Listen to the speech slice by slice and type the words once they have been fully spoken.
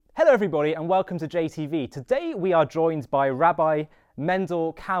Hello everybody and welcome to JTV. Today we are joined by Rabbi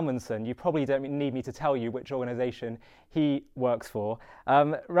Mendel Kalmanson. You probably don't need me to tell you which organization he works for.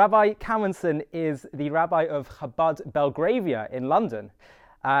 Rabbi Kalmanson is the rabbi of Chabad Belgravia in London,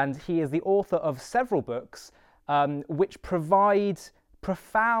 and he is the author of several books which provide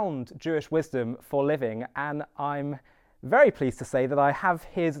profound Jewish wisdom for living, and I'm very pleased to say that I have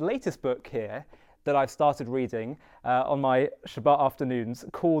his latest book here that I've started reading on my Shabbat afternoons,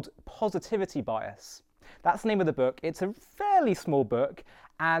 called Positivity Bias. That's the name of the book. It's a fairly small book,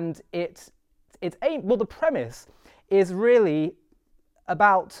 and the premise is really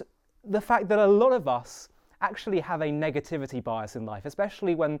about the fact that a lot of us actually have a negativity bias in life,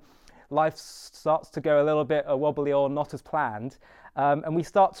 especially when life starts to go a little bit wobbly or not as planned, and we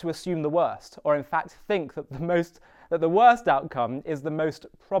start to assume the worst, or in fact think that the worst outcome is the most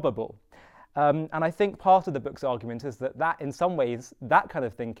probable. And I think part of the book's argument is that in some ways, that kind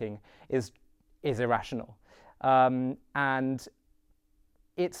of thinking is irrational. And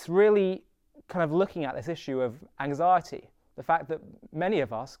it's really kind of looking at this issue of anxiety, the fact that many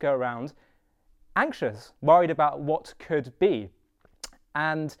of us go around anxious, worried about what could be.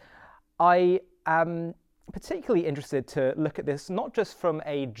 And I am particularly interested to look at this not just from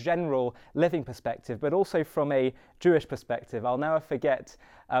a general living perspective, but also from a Jewish perspective. I'll never forget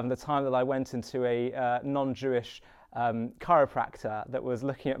the time that I went into a non-Jewish chiropractor that was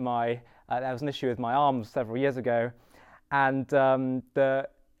looking at there was an issue with my arms several years ago, and I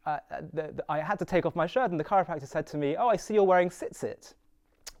had to take off my shirt, and the chiropractor said to me, "Oh, I see you're wearing tzitzit,"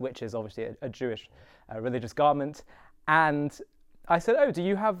 which is obviously a Jewish religious garment. And I said, "Oh, do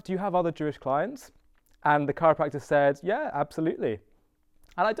you have other Jewish clients?" And the chiropractor said, "Yeah, absolutely."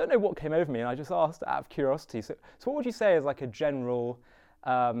 And I don't know what came over me, and I just asked out of curiosity, so what would you say is like a general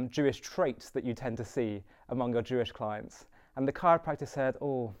Jewish trait that you tend to see among your Jewish clients? And the chiropractor said,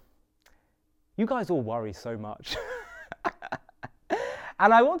 "Oh, you guys all worry so much."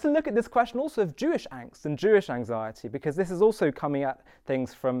 And I want to look at this question also of Jewish angst and Jewish anxiety, because this is also coming at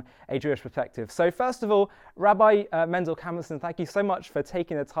things from a Jewish perspective. So first of all, Rabbi Mendel Kalmanson, thank you so much for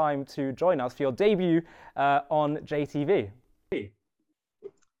taking the time to join us for your debut on JTV.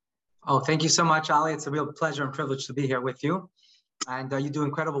 Oh, thank you so much, Ali. It's a real pleasure and privilege to be here with you. And you do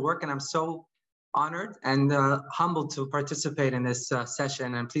incredible work, and I'm so honored and humbled to participate in this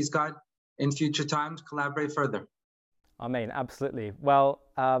session. And please, God, in future times, collaborate further. Amen, absolutely. Well,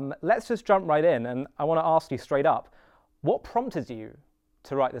 let's just jump right in, and I want to ask you straight up, what prompted you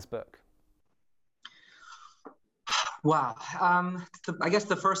to write this book? Wow. I guess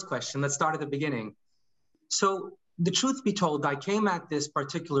the first question, let's start at the beginning. So the truth be told, I came at this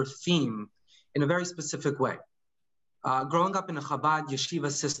particular theme in a very specific way. Growing up in a Chabad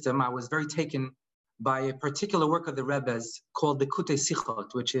yeshiva system, I was very taken by a particular work of the Rebbe's called the Likutei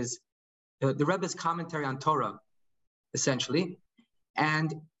Sichot, which is the Rebbe's commentary on Torah, essentially.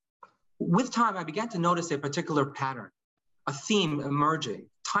 And with time, I began to notice a particular pattern, a theme emerging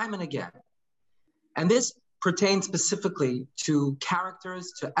time and again. And this pertains specifically to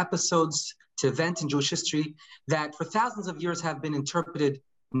characters, to episodes, to events in Jewish history that for thousands of years have been interpreted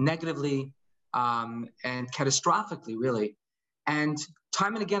negatively and catastrophically, really. And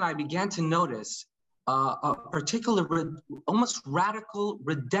time and again, I began to notice a particular, almost radical,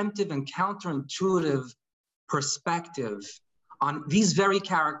 redemptive, and counterintuitive perspective on these very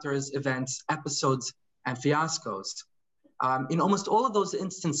characters, events, episodes, and fiascos. In almost all of those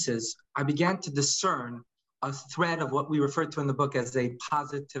instances, I began to discern a thread of what we refer to in the book as a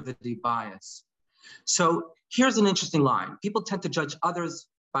positivity bias. So here's an interesting line. People tend to judge others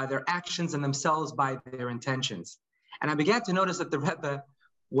by their actions and themselves by their intentions. And I began to notice that the Rebbe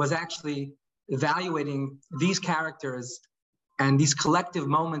was actually evaluating these characters and these collective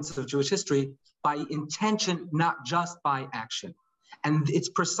moments of Jewish history by intention, not just by action. And it's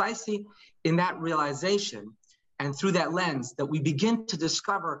precisely in that realization and through that lens that we begin to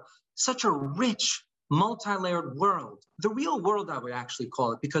discover such a rich, multi-layered world. The real world, I would actually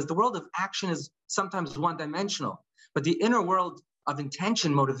call it, because the world of action is sometimes one-dimensional. But the inner world of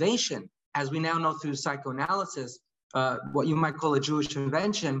intention, motivation, as we now know through psychoanalysis, what you might call a Jewish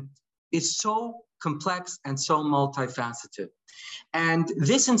invention, is so complex and so multifaceted. And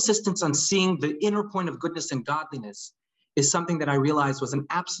this insistence on seeing the inner point of goodness and godliness is something that I realized was an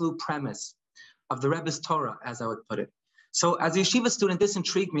absolute premise of the Rebbe's Torah, as I would put it. So as a yeshiva student, this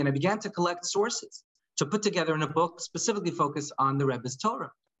intrigued me, and I began to collect sources to put together in a book specifically focused on the Rebbe's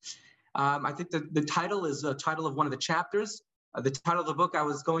Torah. I think the title is a title of one of the chapters. The title of the book I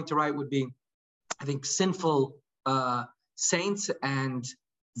was going to write would be, I think, Sinful Saints and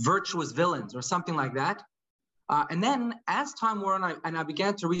Virtuous Villains, or something like that. And then as time wore on, I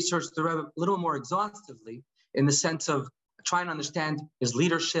began to research the Rebbe a little more exhaustively in the sense of trying to understand his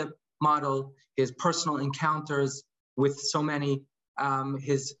leadership model, his personal encounters with so many,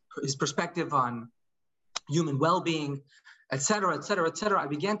 his perspective on human well-being, et cetera, et cetera, et cetera. I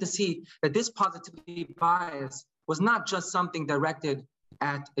began to see that this positivity bias was not just something directed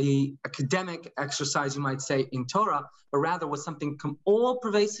at a academic exercise, you might say, in Torah, but rather was something all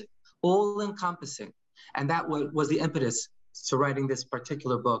pervasive, all encompassing. And that was the impetus to writing this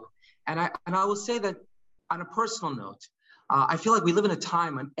particular book. And I will say that on a personal note, I feel like we live in a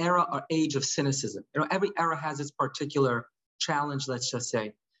time, an era or age of cynicism. Every era has its particular challenge, let's just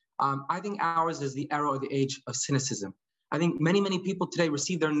say. I think ours is the era or the age of cynicism. I think many, many people today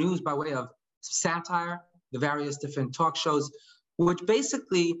receive their news by way of satire, the various different talk shows, which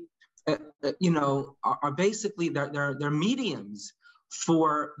basically, are basically they're mediums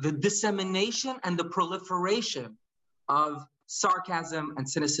for the dissemination and the proliferation of sarcasm and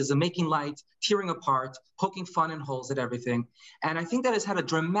cynicism, making light, tearing apart, poking fun and holes at everything. And I think that has had a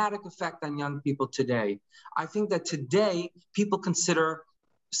dramatic effect on young people today. I think that today people consider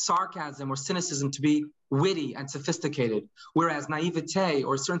sarcasm or cynicism to be witty and sophisticated, whereas naivete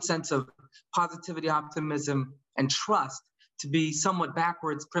or a certain sense of positivity, optimism, and trust to be somewhat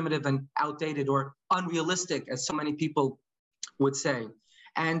backwards, primitive, and outdated or unrealistic, as so many people would say.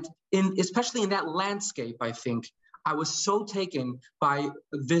 And especially in that landscape, I think, I was so taken by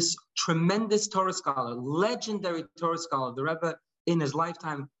this tremendous Torah scholar, legendary Torah scholar, the Rebbe in his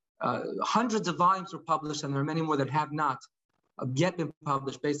lifetime. Hundreds of volumes were published, and there are many more that have not yet been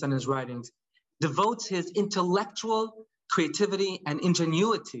published based on his writings, devotes his intellectual creativity and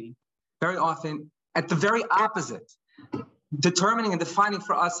ingenuity very often at the very opposite, determining and defining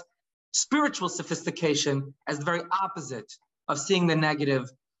for us spiritual sophistication as the very opposite of seeing the negative,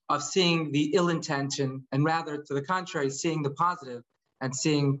 of seeing the ill intention, and rather to the contrary, seeing the positive and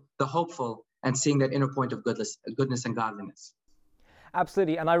seeing the hopeful and seeing that inner point of goodness and godliness.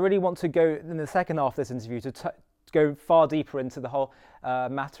 Absolutely, and I really want to go in the second half of this interview to go far deeper into the whole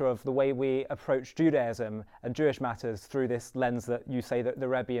matter of the way we approach Judaism and Jewish matters through this lens that you say that the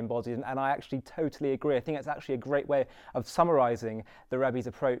Rebbe embodied, and I actually totally agree. I think it's actually a great way of summarizing the Rebbe's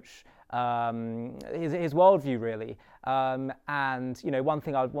approach, his worldview really. And one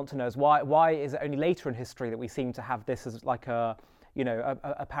thing I would want to know is why is it only later in history that we seem to have this as like a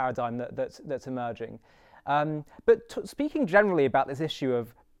paradigm that's emerging. But speaking generally about this issue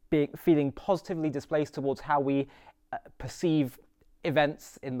of feeling positively displaced towards how we perceive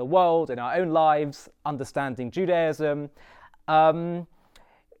events in the world, in our own lives, understanding Judaism.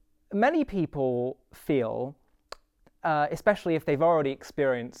 Many people feel, especially if they've already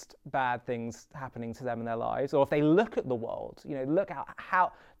experienced bad things happening to them in their lives, or if they look at the world, look at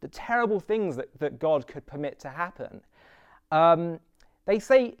how the terrible things that God could permit to happen. They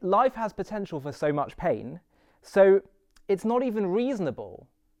say life has potential for so much pain, so it's not even reasonable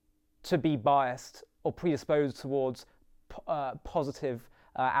to be biased or predisposed towards positive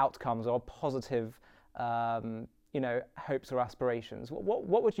outcomes or positive, hopes or aspirations.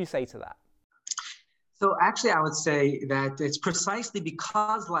 What would you say to that? So actually, I would say that it's precisely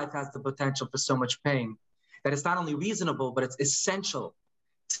because life has the potential for so much pain that it's not only reasonable, but it's essential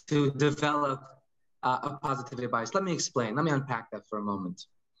to develop a positivity bias. Let me explain. Let me unpack that for a moment.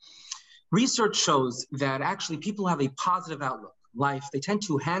 Research shows that actually people have a positive outlook. Life, they tend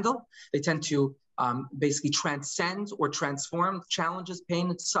to basically transcend or transform challenges, pain,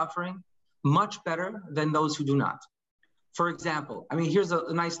 and suffering much better than those who do not. For example, here's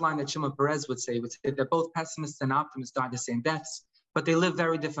a nice line that Shimon Peres would say that both pessimists and optimists die the same deaths, but they live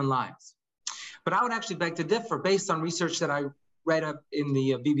very different lives. But I would actually beg to differ based on research that I read up in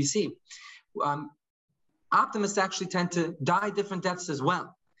the BBC. Optimists actually tend to die different deaths as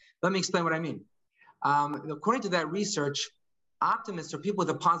well. Let me explain what I mean. According to that research, optimists or people with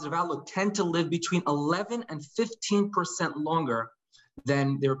a positive outlook tend to live between 11 and 15% longer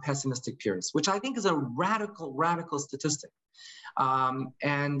than their pessimistic peers, which I think is a radical statistic.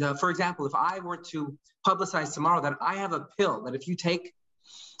 For example, if I were to publicize tomorrow that I have a pill that if you take,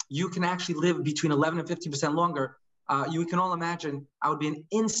 you can actually live between 11 and 15% longer, you can all imagine I would be an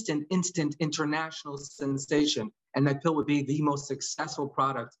instant international sensation. And that pill would be the most successful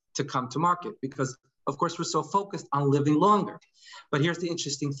product to come to market because, of course, we're so focused on living longer. But here's the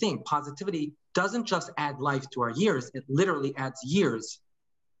interesting thing. Positivity doesn't just add life to our years. It literally adds years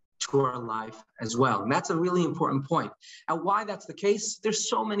to our life as well. And that's a really important point. And why that's the case, there's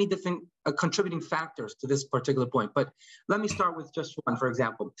so many different contributing factors to this particular point. But let me start with just one, for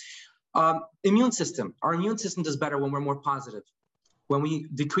example. Immune system. Our immune system does better when we're more positive, when we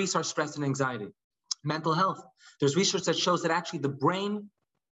decrease our stress and anxiety. Mental health. There's research that shows that actually the brain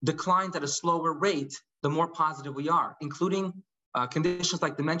declines at a slower rate the more positive we are, including conditions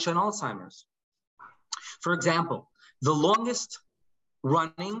like dementia and Alzheimer's. For example, the longest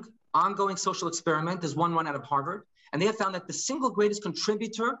running ongoing social experiment is one run out of Harvard, and they have found that the single greatest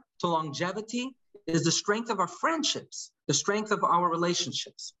contributor to longevity is the strength of our friendships, the strength of our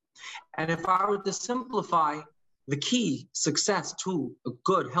relationships. And if I were to simplify the key success to a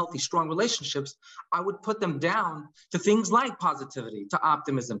good, healthy, strong relationships, I would put them down to things like positivity, to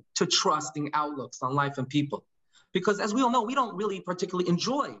optimism, to trusting outlooks on life and people. Because as we all know, we don't really particularly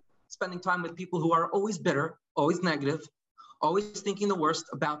enjoy spending time with people who are always bitter, always negative, always thinking the worst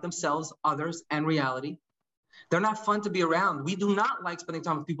about themselves, others, and reality. They're not fun to be around. We do not like spending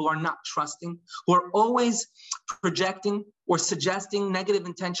time with people who are not trusting, who are always projecting or suggesting negative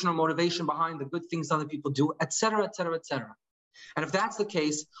intention or motivation behind the good things other people do, et cetera, et cetera, et cetera. And if that's the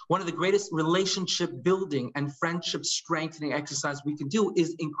case, one of the greatest relationship building and friendship strengthening exercise we can do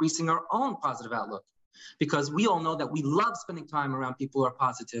is increasing our own positive outlook. Because we all know that we love spending time around people who are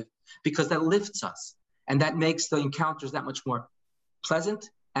positive because that lifts us and that makes the encounters that much more pleasant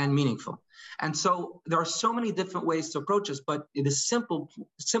and meaningful. And so there are so many different ways to approach this, but the simple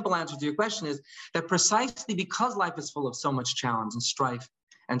answer to your question is that precisely because life is full of so much challenge and strife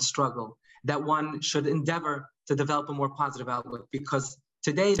and struggle, that one should endeavor to develop a more positive outlook, because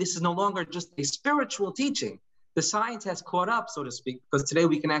today this is no longer just a spiritual teaching. The science has caught up, so to speak, because today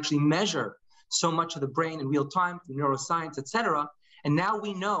we can actually measure so much of the brain in real time through neuroscience, et cetera. And now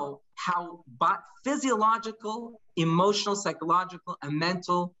we know how physiological, emotional, psychological, and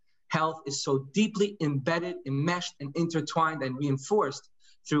mental health is so deeply embedded, enmeshed, and intertwined and reinforced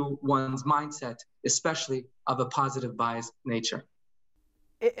through one's mindset, especially of a positive biased nature.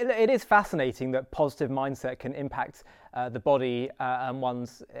 It is fascinating that positive mindset can impact the body and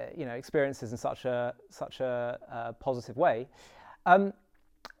one's experiences in such a positive way.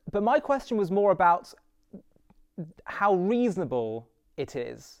 But my question was more about how reasonable it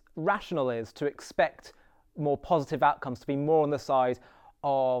is, rational is, to expect more positive outcomes, to be more on the side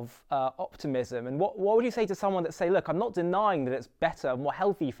of optimism. And what would you say to someone that say, look, I'm not denying that it's better, more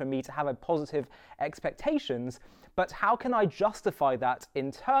healthy for me to have a positive expectations, but how can I justify that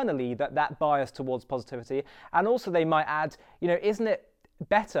internally, that bias towards positivity? And also they might add, isn't it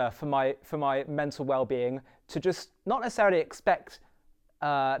better for my mental well-being to just not necessarily expect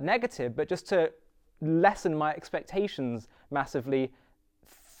negative, but just to lessen my expectations massively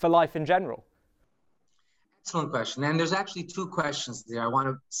for life in general? Excellent question. And there's actually two questions there. I want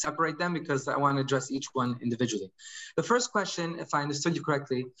to separate them because I want to address each one individually. The first question, if I understood you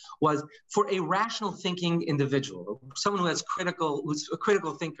correctly, was for a rational thinking individual, someone who's a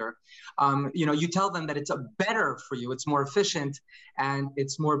critical thinker, you tell them that it's better for you, it's more efficient, and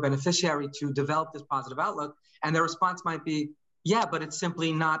it's more beneficiary to develop this positive outlook. And their response might be, yeah, but it's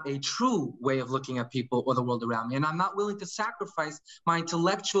simply not a true way of looking at people or the world around me. And I'm not willing to sacrifice my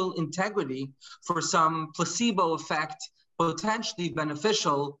intellectual integrity for some placebo effect, potentially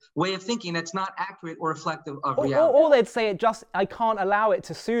beneficial way of thinking that's not accurate or reflective of reality. Or they'd say I can't allow it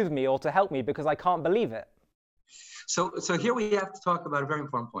to soothe me or to help me because I can't believe it. So here we have to talk about a very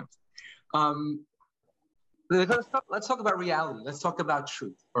important point. Let's talk about reality. Let's talk about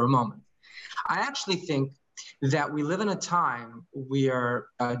truth for a moment. I actually think that we live in a time where,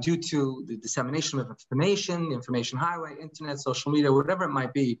 due to the dissemination of information, the information highway, internet, social media, whatever it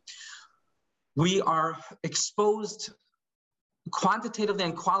might be, we are exposed quantitatively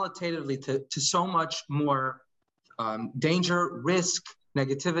and qualitatively to so much more danger, risk,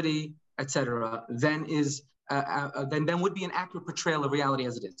 negativity, etc., than would be an accurate portrayal of reality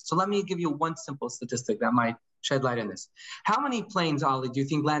as it is. So let me give you one simple statistic that might shed light on this. How many planes, Ali, do you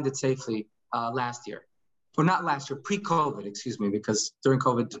think landed safely last year? Or not last year, pre-COVID, excuse me, because during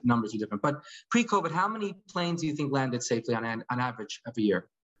COVID numbers are different. But pre-COVID, how many planes do you think landed safely on average every year?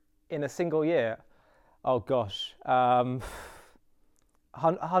 In a single year? Oh gosh,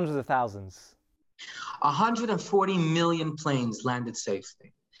 hundreds of thousands. 140 million planes landed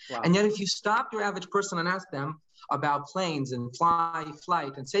safely. Wow. And yet if you stop your average person and ask them about planes and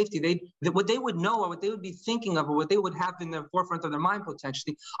flight and safety, what they would know or what they would be thinking of or what they would have in the forefront of their mind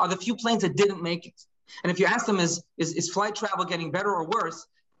potentially are the few planes that didn't make it. And if you ask them, is flight travel getting better or worse,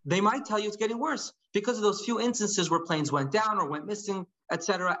 they might tell you it's getting worse because of those few instances where planes went down or went missing, et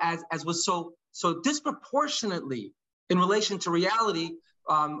cetera, as was so disproportionately in relation to reality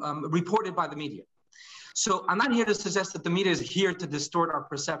reported by the media. So I'm not here to suggest that the media is here to distort our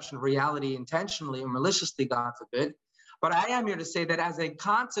perception of reality intentionally or maliciously, God forbid. But I am here to say that as a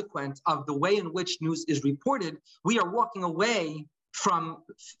consequence of the way in which news is reported, we are walking away from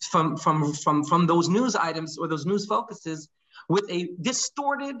those news items or those news focuses with a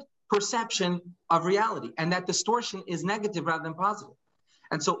distorted perception of reality. And that distortion is negative rather than positive.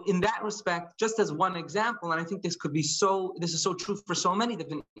 And so in that respect, just as one example, and I think this is so true for so many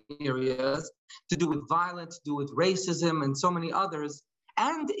different areas, to do with violence, to do with racism and so many others.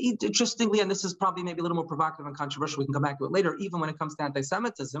 And interestingly, and this is probably maybe a little more provocative and controversial, we can come back to it later, even when it comes to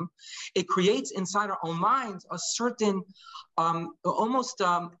anti-Semitism, it creates inside our own minds a certain, almost,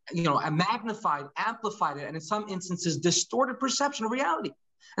 a magnified, amplified, and in some instances, distorted perception of reality.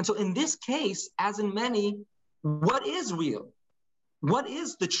 And so in this case, as in many, what is real? What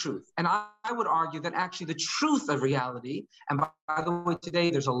is the truth? And I would argue that actually the truth of reality, and by the way,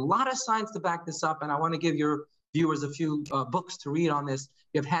 today there's a lot of science to back this up, and I want to give your viewers a few books to read on this.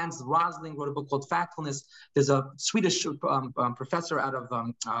 You have Hans Rosling, wrote a book called Factfulness. There's a Swedish professor out of,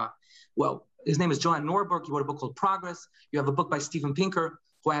 his name is Johan Norberg. He wrote a book called Progress. You have a book by Steven Pinker,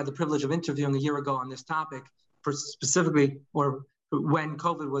 who I had the privilege of interviewing a year ago on this topic, specifically, or when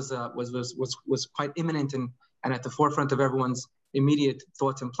COVID was quite imminent and at the forefront of everyone's immediate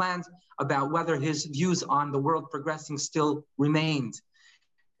thoughts and plans, about whether his views on the world progressing still remained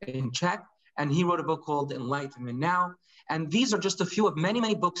in check. And he wrote a book called Enlightenment Now. And these are just a few of many,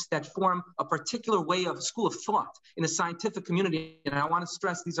 many books that form a particular way of school of thought in the scientific community. And I want to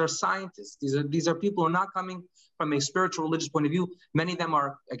stress, these are scientists. These are people who are not coming from a spiritual religious point of view. Many of them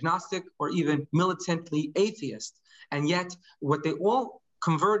are agnostic or even militantly atheist. And yet what they all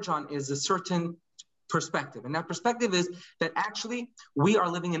converge on is a certain perspective. And that perspective is that actually we are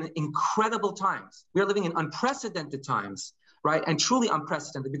living in incredible times. We are living in unprecedented times, right? And truly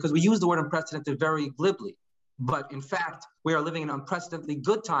unprecedented, because we use the word unprecedented very glibly. But in fact, we are living in unprecedentedly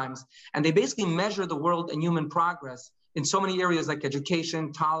good times. And they basically measure the world and human progress in so many areas like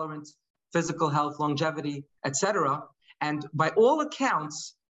education, tolerance, physical health, longevity, etc. And by all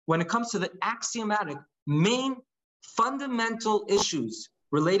accounts, when it comes to the axiomatic main fundamental issues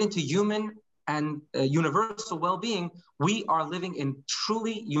relating to human and universal well-being, we are living in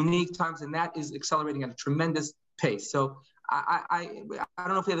truly unique times, and that is accelerating at a tremendous pace. So I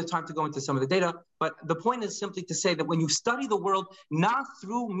don't know if we have the time to go into some of the data, but the point is simply to say that when you study the world, not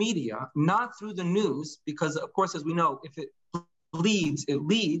through media, not through the news, because of course, as we know, if it bleeds, it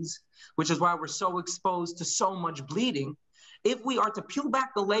leads, which is why we're so exposed to so much bleeding. If we are to peel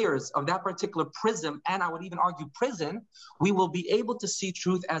back the layers of that particular prism, and I would even argue prison, we will be able to see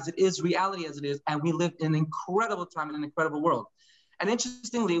truth as it is, reality as it is, and we live in an incredible time in an incredible world. And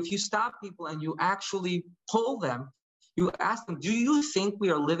interestingly, if you stop people and you actually poll them, you ask them, do you think we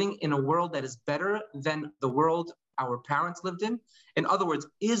are living in a world that is better than the world our parents lived in? In other words,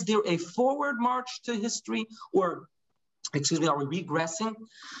 is there a forward march to history, or, are we regressing?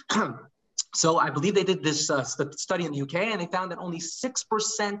 So I believe they did this study in the UK, and they found that only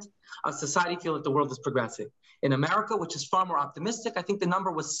 6% of society feel that the world is progressing. In America, which is far more optimistic, I think the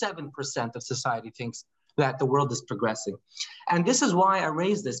number was 7% of society thinks that the world is progressing. And this is why I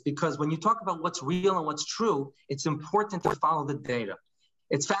raise this, because when you talk about what's real and what's true, it's important to follow the data.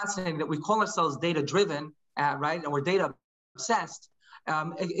 It's fascinating that we call ourselves data-driven, right? And we're data-obsessed,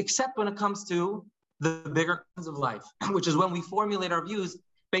 except when it comes to the bigger kinds of life, which is when we formulate our views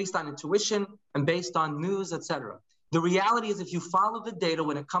based on intuition and based on news, etc. The reality is, if you follow the data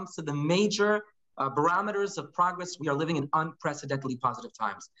when it comes to the major barometers of progress, we are living in unprecedentedly positive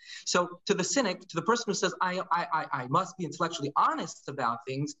times. So to the cynic, to the person who says, I must be intellectually honest about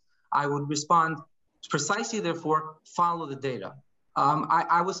things, I would respond precisely, therefore, follow the data.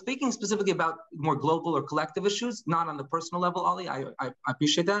 I was speaking specifically about more global or collective issues, not on the personal level, Ali. I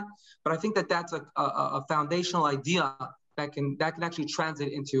appreciate that. But I think that that's a foundational idea that can actually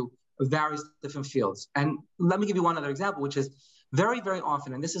translate into various different fields. And let me give you one other example, which is very, very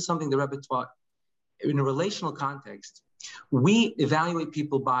often, and this is something the Rebbe taught in a relational context, we evaluate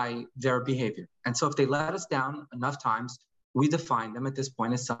people by their behavior. And so if they let us down enough times, we define them at this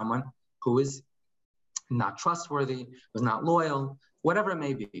point as someone who is not trustworthy, who's not loyal, whatever it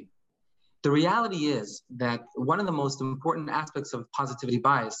may be. The reality is that one of the most important aspects of positivity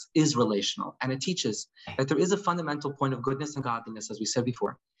bias is relational, and it teaches that there is a fundamental point of goodness and godliness, as we said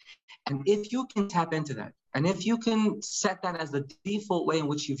before. And if you can tap into that, and if you can set that as the default way in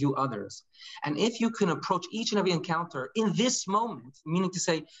which you view others, and if you can approach each and every encounter in this moment, meaning to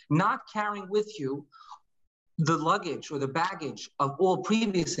say, not carrying with you the luggage or the baggage of all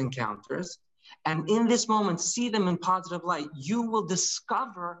previous encounters, and in this moment see them in positive light, you will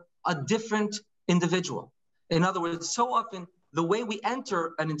discover a different individual. In other words, so often the way we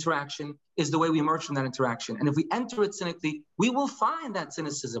enter an interaction is the way we emerge from that interaction. And if we enter it cynically, we will find that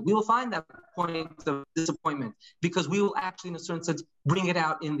cynicism. We will find that point of disappointment because we will actually, in a certain sense, bring it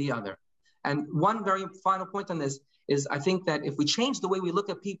out in the other. And one very final point on this is I think that if we change the way we look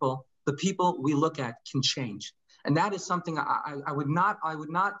at people, the people we look at can change. And that is something I would not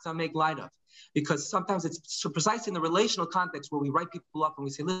make light of, because sometimes it's so precisely in the relational context where we write people up and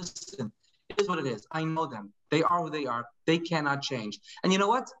we say, listen, it is what it is. I know them. They are who they are. They cannot change. And you know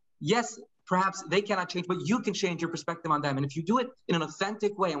what? Yes, perhaps they cannot change, but you can change your perspective on them. And if you do it in an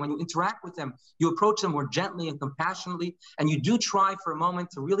authentic way, and when you interact with them, you approach them more gently and compassionately, and you do try for a moment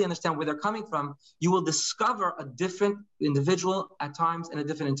to really understand where they're coming from, you will discover a different individual at times in a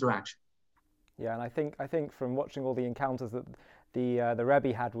different interaction. Yeah, and I think from watching all the encounters that the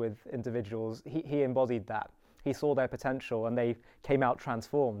Rebbe had with individuals, he embodied that. He saw their potential, and they came out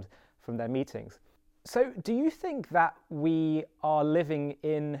transformed from their meetings. So do you think that we are living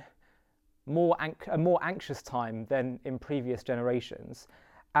in a more anxious time than in previous generations?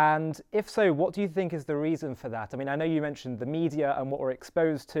 And if so, what do you think is the reason for that? I mean, I know you mentioned the media and what we're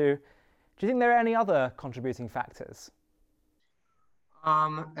exposed to. Do you think there are any other contributing factors?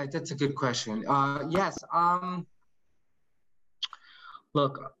 That's a good question. Yes.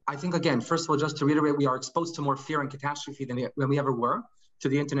 Look, I think, again, first of all, just to reiterate, we are exposed to more fear and catastrophe than we ever were to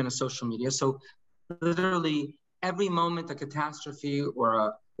the internet and social media. So literally every moment a catastrophe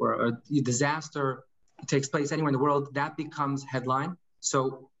or a disaster takes place anywhere in the world, that becomes headline.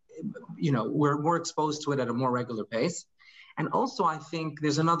 So, we're more exposed to it at a more regular pace. And also, I think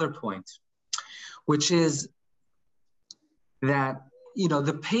there's another point, which is that,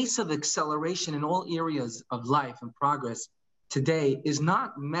 the pace of acceleration in all areas of life and progress today is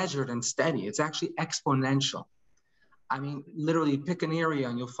not measured and steady. It's actually exponential. I mean, literally pick an area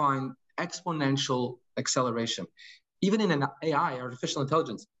and you'll find exponential acceleration. Even in an AI, artificial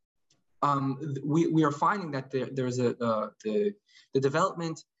intelligence, we are finding that there's the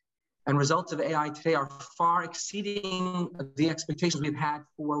development and results of AI today are far exceeding the expectations we've had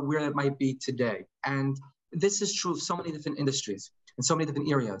for where it might be today. And this is true of so many different industries and so many different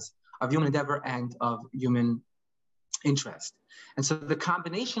areas of human endeavor and of human interest. And so the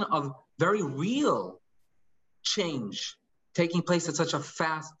combination of very real change taking place at such a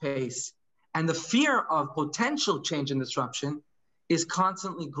fast pace and the fear of potential change and disruption is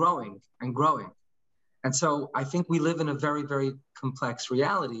constantly growing and growing. And so I think we live in a very, very complex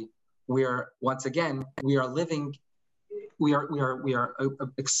reality where, once again, we are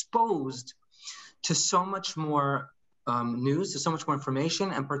exposed to so much more news, to so much more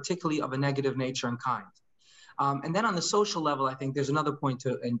information, and particularly of a negative nature and kind. And then on the social level, I think there's another point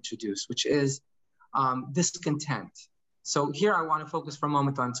to introduce, which is discontent. So here I want to focus for a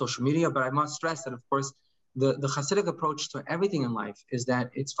moment on social media, but I must stress that, of course, the Hasidic approach to everything in life is that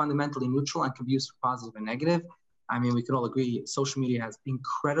it's fundamentally neutral and can be used for positive and negative. I mean, we can all agree social media has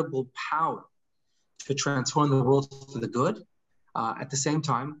incredible power to transform the world for the good. At the same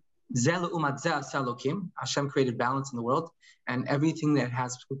time, Hashem created balance in the world, and everything that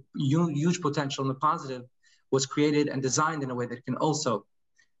has huge potential in the positive was created and designed in a way that can also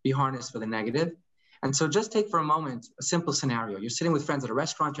be harnessed for the negative. And so just take for a moment a simple scenario. You're sitting with friends at a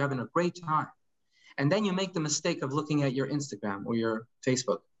restaurant, you're having a great time. And then you make the mistake of looking at your Instagram or your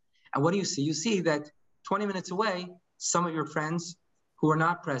Facebook. And what do you see? You see that 20 minutes away, some of your friends who are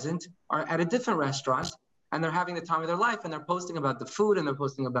not present are at a different restaurant and they're having the time of their life and they're posting about the food and they're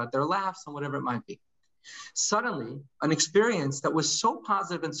posting about their laughs and whatever it might be. Suddenly, an experience that was so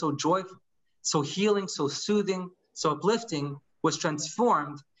positive and so joyful, so healing, so soothing, so uplifting, was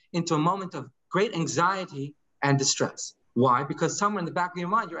transformed into a moment of great anxiety and distress. Why? Because somewhere in the back of your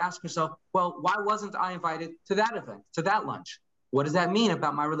mind, you're asking yourself, well, why wasn't I invited to that event, to that lunch? What does that mean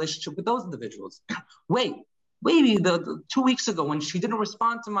about my relationship with those individuals? Wait, maybe the 2 weeks ago when she didn't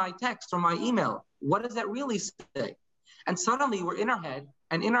respond to my text or my email, what does that really say? And suddenly we're in our head,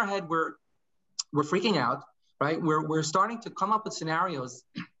 and in our head we're freaking out, right? We're starting to come up with scenarios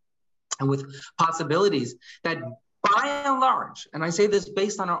and with possibilities that by and large, and I say this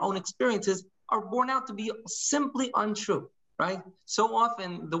based on our own experiences, are borne out to be simply untrue, right? So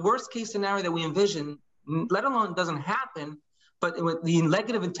often the worst case scenario that we envision, let alone doesn't happen, but with the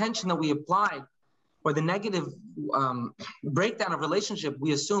negative intention that we applied or the negative breakdown of relationship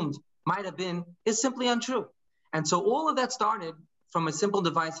we assumed might have been, is simply untrue. And so all of that started from a simple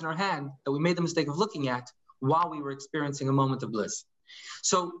device in our hand that we made the mistake of looking at while we were experiencing a moment of bliss.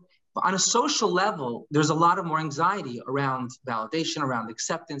 So on a social level, there's a lot of more anxiety around validation, around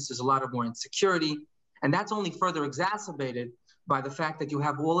acceptance. There's a lot of more insecurity. And that's only further exacerbated by the fact that you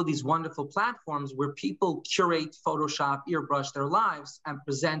have all of these wonderful platforms where people curate, Photoshop, airbrush their lives and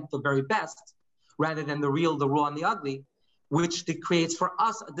present the very best rather than the real, the raw, and the ugly, which creates for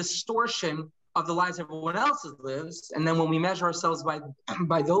us a distortion of the lives everyone else lives. And then when we measure ourselves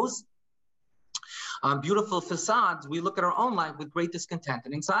by those beautiful facades, we look at our own life with great discontent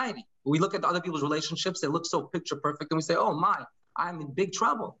and anxiety. We look at other people's relationships, they look so picture perfect, and we say, oh my, I'm in big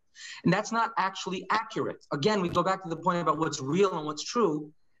trouble. And that's not actually accurate. Again, we go back to the point about what's real and what's true.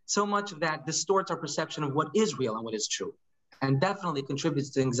 So much of that distorts our perception of what is real and what is true, and definitely contributes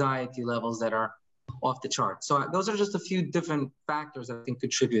to anxiety levels that are off the chart. So those are just a few different factors that I think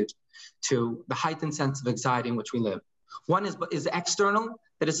contribute to the heightened sense of anxiety in which we live. One is external,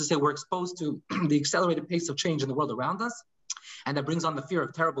 that is to say, we're exposed to the accelerated pace of change in the world around us, and that brings on the fear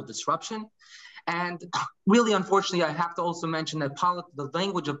of terrible disruption. And really, unfortunately, I have to also mention that the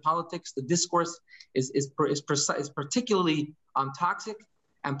language of politics, the discourse is particularly toxic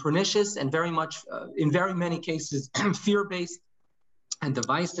and pernicious, and very much, in very many cases, fear-based and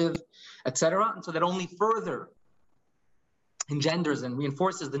divisive, etc. And so that only further engenders and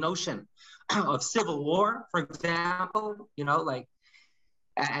reinforces the notion of civil war, for example,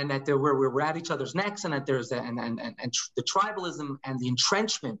 and that we're at each other's necks, and that there's the tribalism and the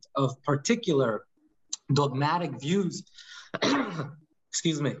entrenchment of particular dogmatic views,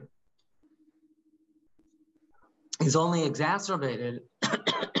 excuse me, is only exacerbated,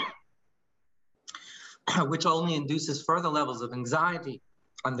 which only induces further levels of anxiety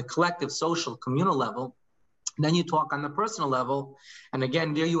on the collective, social, communal level. Then you talk on the personal level, and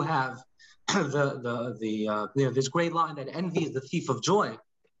again, there you have this great line that envy is the thief of joy.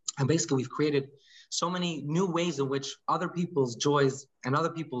 And basically, we've created so many new ways in which other people's joys and other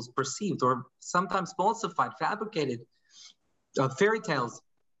people's perceived or sometimes falsified, fabricated fairy tales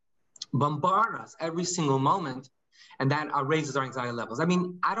bombard us every single moment, and that raises our anxiety levels. I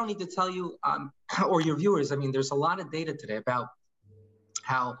mean, I don't need to tell you or your viewers, I mean, there's a lot of data today about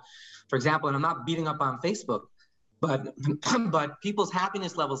how, for example, and I'm not beating up on Facebook, but people's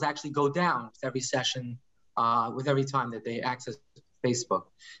happiness levels actually go down with every session, with every time that they access Facebook.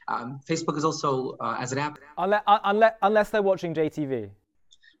 Facebook is also, as an app... Unless they're watching JTV.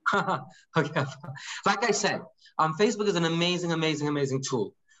 Okay. Like I said, Facebook is an amazing, amazing, amazing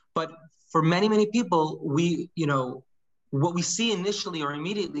tool. But for many, many people, what we see initially or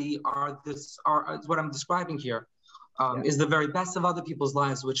immediately is what I'm describing here, is the very best of other people's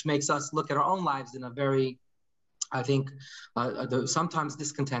lives, which makes us look at our own lives in a very, I think, sometimes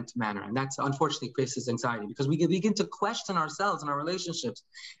discontent manner. And that's unfortunately creates anxiety, because we begin to question ourselves and our relationships,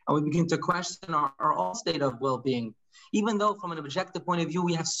 and we begin to question our own state of well-being, even though from an objective point of view,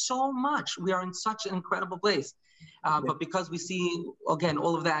 we have so much, we are in such an incredible place. But because we see, again,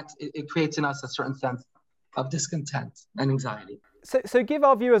 all of that, it creates in us a certain sense of discontent and anxiety. So give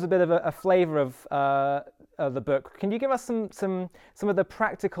our viewers a bit of a flavor of the book. Can you give us some of the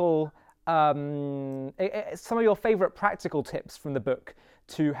practical, some of your favorite practical tips from the book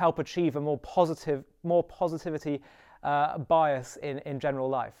to help achieve a more positivity bias in general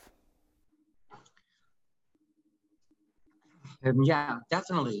life? Yeah,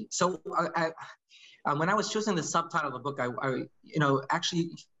 definitely. So when I was choosing the subtitle of the book,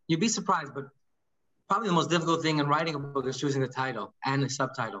 actually, you'd be surprised, but probably the most difficult thing in writing a book is choosing the title and the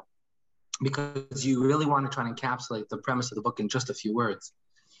subtitle, because you really want to try and encapsulate the premise of the book in just a few words.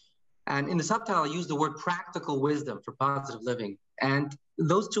 And in the subtitle, I use the word practical wisdom for positive living. And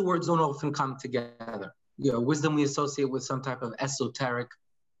those two words don't often come together. Wisdom we associate with some type of esoteric,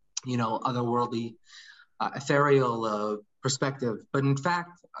 otherworldly, ethereal perspective. But in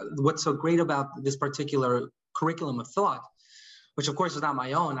fact, what's so great about this particular curriculum of thought, which of course is not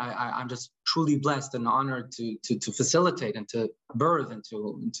my own, I'm just truly blessed and honored to facilitate and to birth and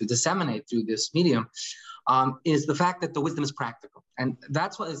to disseminate through this medium, is the fact that the wisdom is practical. And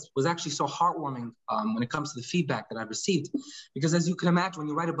that's what was actually so heartwarming when it comes to the feedback that I've received. Because as you can imagine, when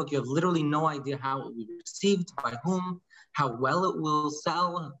you write a book, you have literally no idea how it will be received, by whom, how well it will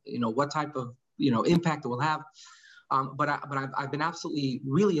sell, what type of impact it will have. But I've been absolutely,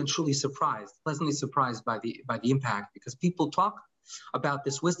 really and truly surprised, pleasantly surprised by the impact, because people talk about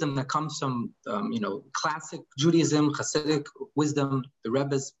this wisdom that comes from, classic Judaism, Hasidic wisdom, the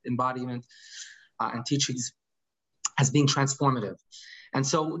Rebbe's embodiment and teachings, as being transformative. And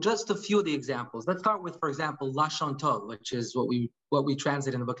so just a few of the examples. Let's start with, for example, Lashon Tov, which is what we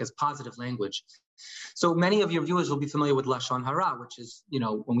translate in the book as positive language. So many of your viewers will be familiar with Lashon Hara, which is,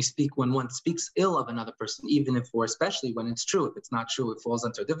 when one speaks ill of another person, even if, or especially when it's true. If it's not true, it falls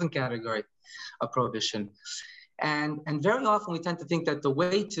into a different category of prohibition. And very often we tend to think that the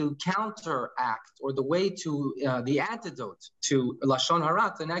way to counteract or the way to, the antidote to Lashon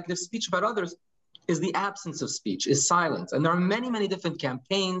Hara, to negative speech about others, is the absence of speech, is silence. And there are many, many different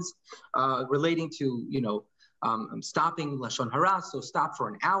campaigns relating to, stopping Lashon Hara, so stop for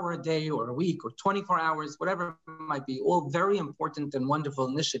an hour a day or a week or 24 hours, whatever it might be, all very important and wonderful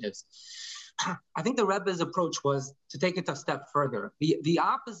initiatives. I think the Rebbe's approach was to take it a step further. The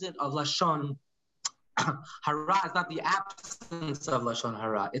opposite of Lashon Hara is not the absence of Lashon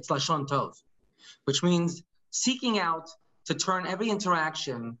Hara, it's Lashon Tov, which means seeking out to turn every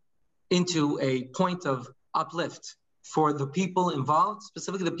interaction into a point of uplift for the people involved,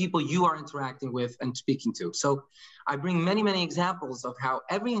 specifically the people you are interacting with and speaking to. So I bring many, many examples of how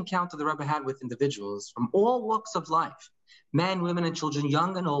every encounter the Rebbe had with individuals from all walks of life, men, women, and children,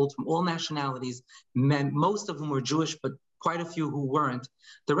 young and old, from all nationalities, men, most of whom were Jewish, but quite a few who weren't,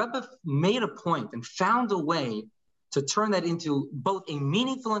 the Rebbe made a point and found a way to turn that into both a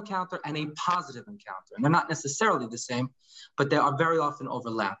meaningful encounter and a positive encounter. And they're not necessarily the same, but they are very often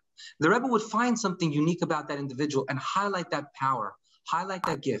overlap. The Rebbe would find something unique about that individual and highlight that power, highlight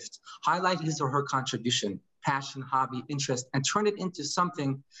that gift, highlight his or her contribution, passion, hobby, interest, and turn it into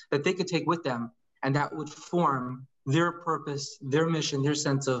something that they could take with them and that would form their purpose, their mission, their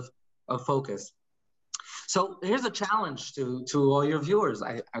sense of focus. So here's a challenge to all your viewers,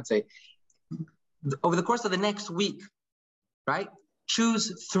 I'd say. Over the course of the next week, right,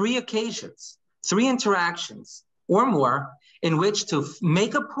 choose 3 occasions, 3 interactions or more in which to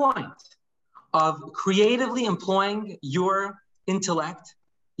make a point of creatively employing your intellect,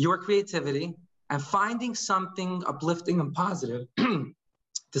 your creativity, and finding something uplifting and positive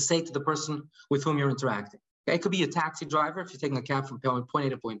to say to the person with whom you're interacting. Okay? It could be a taxi driver if you're taking a cab from point A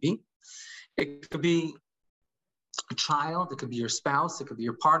to point B. It could be a child, it could be your spouse, it could be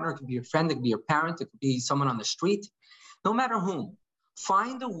your partner, it could be your friend, it could be your parent, it could be someone on the street. No matter whom,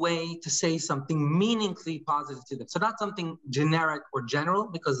 find a way to say something meaningfully positive to them. So not something generic or general,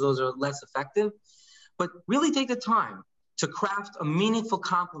 because those are less effective, but really take the time to craft a meaningful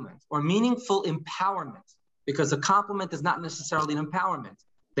compliment or meaningful empowerment, because a compliment is not necessarily an empowerment.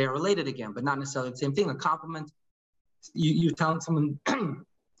 They are related again, but not necessarily the same thing. A compliment, you're telling someone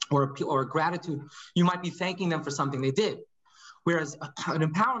or gratitude, you might be thanking them for something they did. Whereas an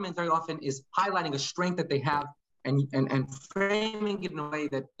empowerment very often is highlighting a strength that they have and framing it in a way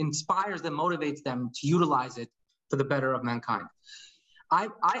that inspires them, motivates them to utilize it for the better of mankind.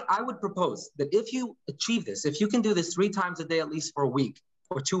 I would propose that if you achieve this, if you can do this 3 times a day, at least for a week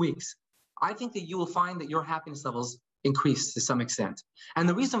or 2 weeks, I think that you will find that your happiness levels increase to some extent. And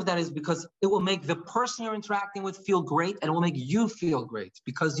the reason for that is because it will make the person you're interacting with feel great, and it will make you feel great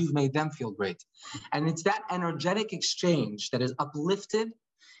because you've made them feel great. And it's that energetic exchange that is uplifted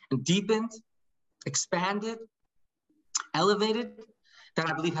and deepened, expanded, elevated, that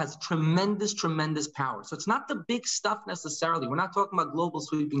I believe has tremendous, tremendous power. So it's not the big stuff necessarily. We're not talking about global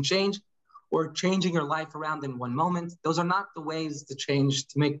sweeping change or changing your life around in one moment. Those are not the ways to change,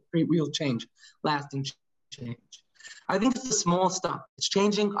 to make real change, lasting change. I think it's the small stuff. It's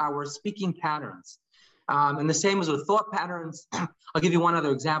changing our speaking patterns. And the same as with thought patterns. I'll give you one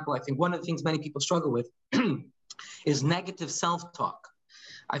other example. I think one of the things many people struggle with is negative self-talk.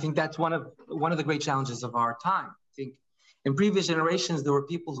 I think that's one of the great challenges of our time. I think in previous generations, there were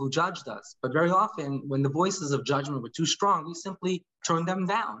people who judged us, but very often when the voices of judgment were too strong, we simply turned them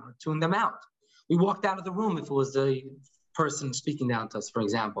down or tuned them out. We walked out of the room if it was the person speaking down to us, for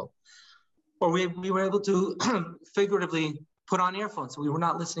example. Or we were able to figuratively put on earphones, so we were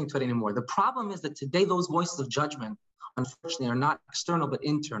not listening to it anymore. The problem is that today those voices of judgment, unfortunately, are not external but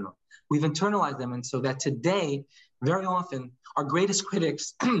internal. We've internalized them, and so that today, very often, our greatest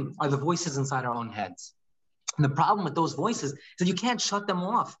critics are the voices inside our own heads. And the problem with those voices is that you can't shut them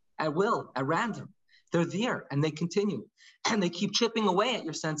off at will, at random. They're there, and they continue. And they keep chipping away at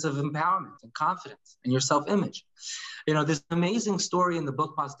your sense of empowerment and confidence and your self-image. You know, there's an amazing story in the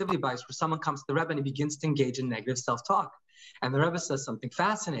book Positivity Bias where someone comes to the Rebbe and he begins to engage in negative self-talk. And the Rebbe says something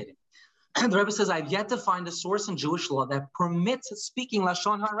fascinating. And the Rebbe says, I've yet to find a source in Jewish law that permits speaking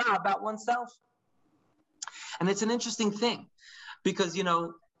Lashon Hara about oneself. And it's an interesting thing because, you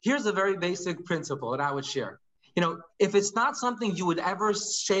know, here's a very basic principle that I would share. You know, if it's not something you would ever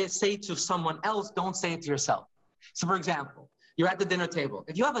say to someone else, don't say it to yourself. So, for example, you're at the dinner table.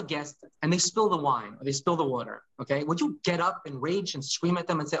 If you have a guest and they spill the wine or they spill the water, okay, would you get up and rage and scream at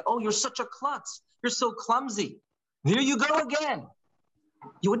them and say, oh, you're such a klutz. You're so clumsy. Here you go again.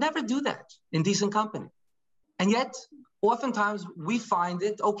 You would never do that in decent company. And yet, oftentimes, we find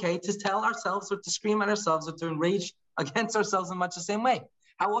it okay to tell ourselves or to scream at ourselves or to enrage against ourselves in much the same way.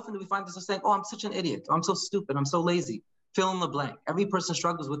 How often do we find ourselves saying, oh, I'm such an idiot, I'm so stupid, I'm so lazy, fill in the blank. Every person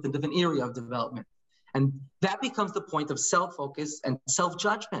struggles with a different area of development. And that becomes the point of self-focus and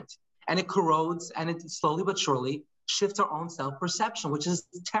self-judgment. And it corrodes, and it slowly but surely shifts our own self-perception, which is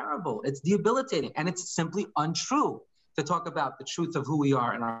terrible. It's debilitating, and it's simply untrue to talk about the truth of who we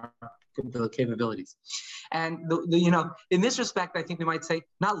are and our capabilities. And in this respect, I think we might say,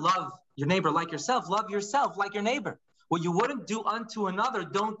 not love your neighbor like yourself, love yourself like your neighbor. What you wouldn't do unto another,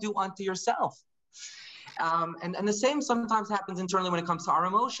 don't do unto yourself. And the same sometimes happens internally when it comes to our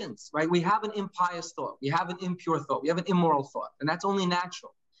emotions, right? We have an impious thought, we have an impure thought, we have an immoral thought, and that's only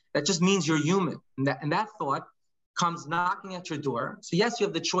natural. That just means you're human, and that thought comes knocking at your door. So yes, you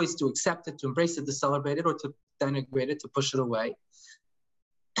have the choice to accept it, to embrace it, to celebrate it, or to denigrate it, to push it away.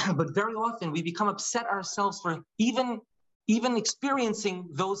 But very often we become upset ourselves for even experiencing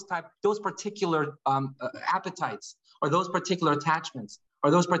those particular appetites, or those particular attachments, or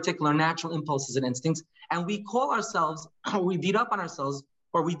those particular natural impulses and instincts, and we call ourselves, or we beat up on ourselves,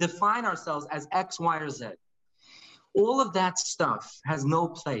 or we define ourselves as X, Y, or Z. All of that stuff has no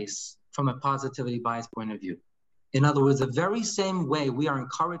place from a positivity bias point of view. In other words, the very same way we are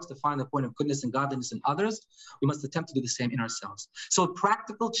encouraged to find the point of goodness and godliness in others, we must attempt to do the same in ourselves. So a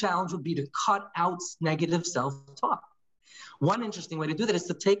practical challenge would be to cut out negative self-talk. One interesting way to do that is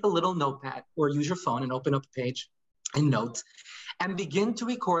to take a little notepad or use your phone and open up a page in Notes and begin to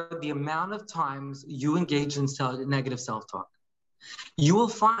record the amount of times you engage in negative self-talk. You will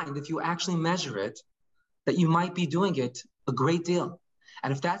find, if you actually measure it, that you might be doing it a great deal.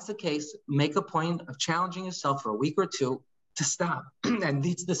 And if that's the case, make a point of challenging yourself for a week or two to stop. And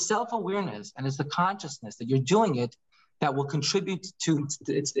it's the self-awareness and it's the consciousness that you're doing it that will contribute to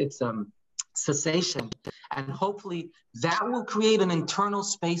its cessation. And hopefully that will create an internal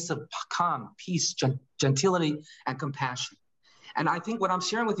space of calm, peace, gentility, and compassion. And I think what I'm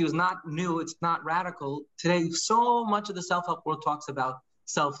sharing with you is not new, it's not radical. Today, so much of the self-help world talks about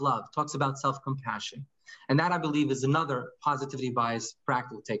self-love, talks about self-compassion. And that, I believe, is another positivity bias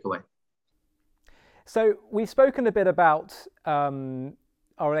practical takeaway. So we've spoken a bit about our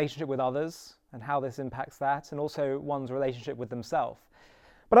relationship with others and how this impacts that, and also one's relationship with themselves.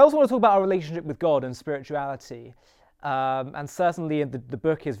 But I also want to talk about our relationship with God and spirituality. And certainly the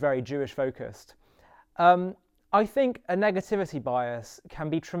book is very Jewish focused. I think a negativity bias can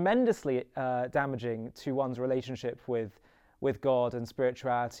be tremendously damaging to one's relationship with God and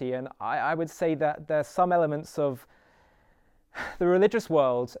spirituality. And I would say that there's some elements of the religious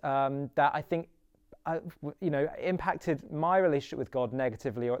world that I think impacted my relationship with God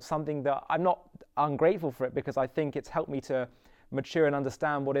negatively, or it's something that I'm not ungrateful for it, because I think it's helped me to mature and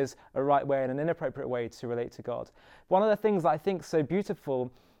understand what is a right way and an inappropriate way to relate to God. One of the things that I think is so beautiful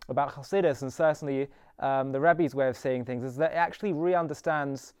about Hasidus, and certainly the Rebbe's way of seeing things, is that it actually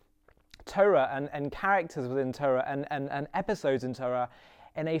re-understands Torah and characters within Torah and episodes in Torah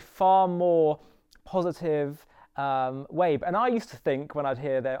in a far more positive way. And I used to think when I'd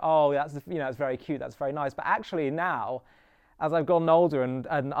hear that, oh, that's very cute, that's very nice. But actually now, as I've gotten older and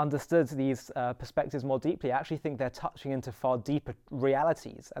understood these perspectives more deeply, I actually think they're touching into far deeper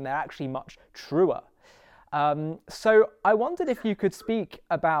realities, and they're actually much truer. So I wondered if you could speak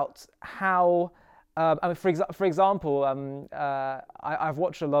about how, for example, I've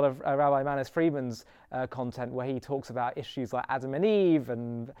watched a lot of Rabbi Manis Friedman's content where he talks about issues like Adam and Eve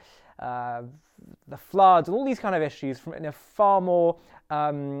and the flood and all these kind of issues in a far more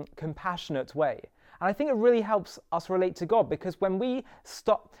compassionate way. And I think it really helps us relate to God, because when we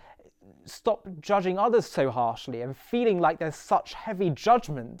stop judging others so harshly and feeling like there's such heavy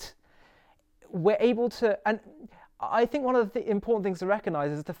judgment, we're able to, and I think one of the important things to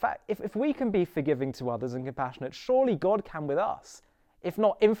recognize is the fact, if we can be forgiving to others and compassionate, surely God can with us, if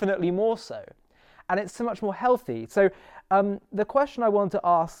not infinitely more so. And it's so much more healthy. So the question I want to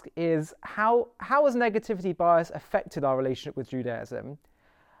ask is, how has negativity bias affected our relationship with Judaism?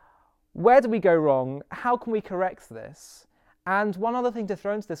 Where do we go wrong? How can we correct this? And one other thing to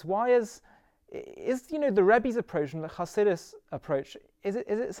throw into this, why is the Rebbe's approach and the Hasidus approach, is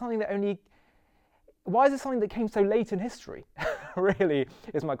it something that why is it something that came so late in history? Really,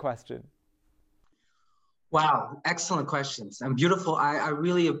 is my question. Wow, excellent questions and beautiful. I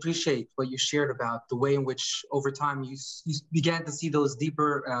really appreciate what you shared about the way in which over time you began to see those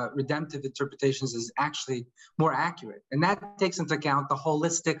deeper redemptive interpretations as actually more accurate. And that takes into account the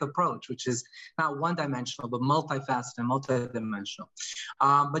holistic approach, which is not one-dimensional, but multifaceted and multidimensional.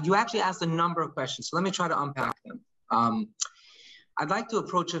 But you actually asked a number of questions, so let me try to unpack them. I'd like to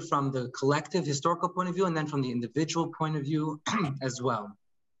approach it from the collective historical point of view and then from the individual point of view as well.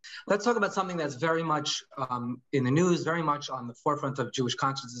 Let's talk about something that's very much in the news, very much on the forefront of Jewish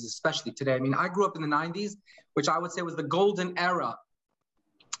consciousness, especially today. I mean, I grew up in the 90s, which I would say was the golden era,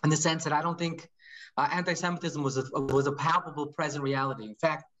 in the sense that I don't think anti-Semitism was a palpable present reality. In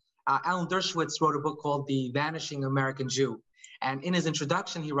fact, Alan Dershowitz wrote a book called The Vanishing American Jew. And in his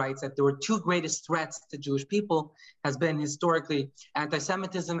introduction, he writes that there were two greatest threats to Jewish people has been historically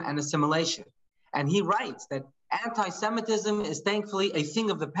anti-Semitism and assimilation. And he writes that anti-Semitism is thankfully a thing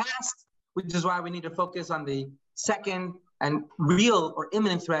of the past, which is why we need to focus on the second and real or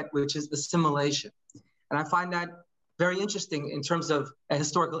imminent threat, which is assimilation. And I find that very interesting in terms of a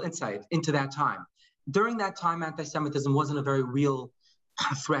historical insight into that time. During that time, anti-Semitism wasn't a very real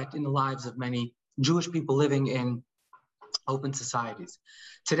threat in the lives of many Jewish people living in open societies.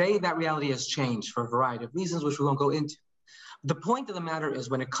 Today, that reality has changed for a variety of reasons, which we won't go into. The point of the matter is,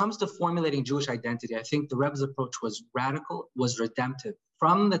 when it comes to formulating Jewish identity, I think the Rebbe's approach was radical, was redemptive,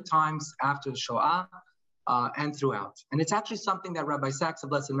 from the times after the Shoah and throughout. And it's actually something that Rabbi Sacks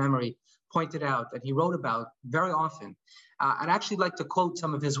of blessed memory pointed out, that he wrote about very often. I'd actually like to quote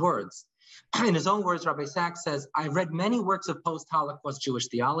some of his words. In his own words, Rabbi Sacks says, "I've read many works of post-Holocaust Jewish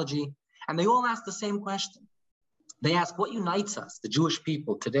theology, and they all ask the same question. They ask, what unites us, the Jewish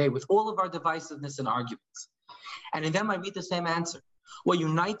people, today with all of our divisiveness and arguments? And in them, I read the same answer. What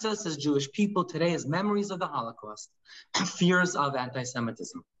unites us as Jewish people today is memories of the Holocaust, fears of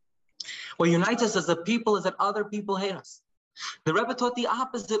anti-Semitism. What unites us as a people is that other people hate us. The Rebbe taught the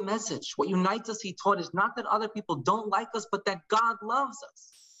opposite message. What unites us, he taught, is not that other people don't like us, but that God loves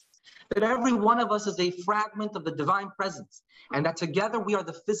us. That every one of us is a fragment of the divine presence, and that together we are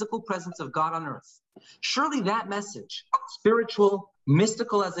the physical presence of God on earth. Surely that message, spiritual,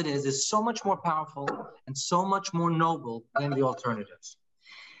 mystical as it is so much more powerful and so much more noble than the alternative."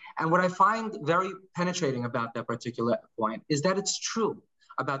 And what I find very penetrating about that particular point is that it's true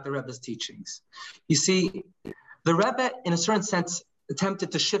about the Rebbe's teachings. You see, the Rebbe, in a certain sense,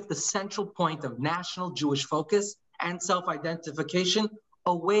 attempted to shift the central point of national Jewish focus and self-identification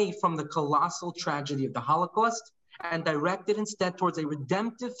away from the colossal tragedy of the Holocaust and directed instead towards a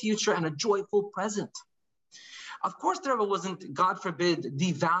redemptive future and a joyful present. Of course, the Rebbe wasn't, God forbid,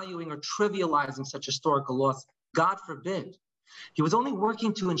 devaluing or trivializing such historical loss. God forbid. He was only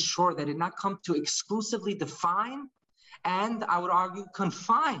working to ensure that it not come to exclusively define and, I would argue,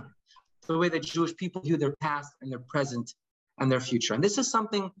 confine the way that Jewish people view their past and their present and their future. And this is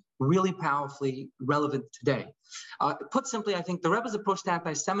something really powerfully relevant today. Put simply, I think the Rebbe's approach to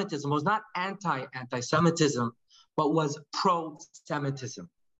anti-Semitism was not anti-Semitism, but was pro-Semitism.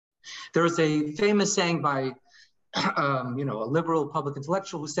 There is a famous saying by a liberal public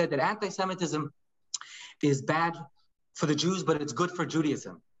intellectual who said that anti-Semitism is bad for the Jews, but it's good for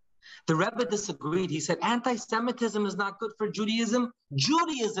Judaism. The Rebbe disagreed. He said anti-Semitism is not good for Judaism.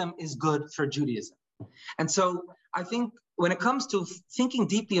 Judaism is good for Judaism. And so I think when it comes to thinking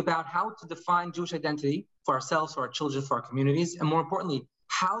deeply about how to define Jewish identity for ourselves, for our children, for our communities, and more importantly,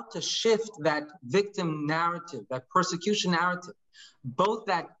 how to shift that victim narrative, that persecution narrative, both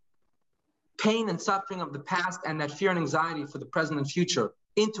that pain and suffering of the past and that fear and anxiety for the present and future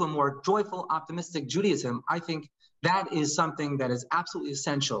into a more joyful, optimistic Judaism, I think that is something that is absolutely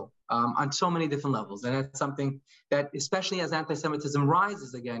essential on so many different levels. And that's something that, especially as anti-Semitism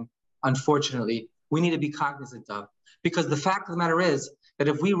rises again, unfortunately, we need to be cognizant of. Because the fact of the matter is that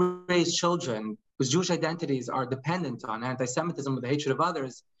if we raise children whose Jewish identities are dependent on anti-Semitism or the hatred of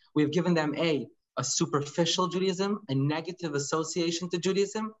others, we have given them a superficial Judaism, a negative association to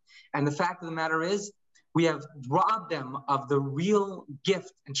Judaism. And the fact of the matter is, we have robbed them of the real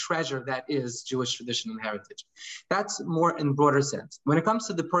gift and treasure that is Jewish tradition and heritage. That's more in broader sense. When it comes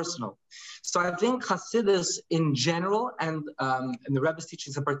to the personal, so I think Hasidus in general and the Rebbe's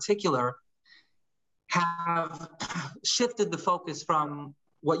teachings in particular have shifted the focus from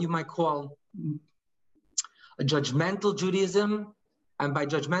what you might call a judgmental Judaism. And by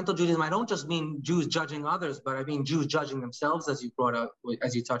judgmental Judaism, I don't just mean Jews judging others, but I mean Jews judging themselves, as you brought up,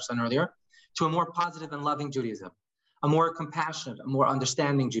 as you touched on earlier, to a more positive and loving Judaism, a more compassionate, a more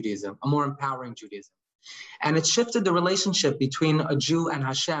understanding Judaism, a more empowering Judaism. And it shifted the relationship between a Jew and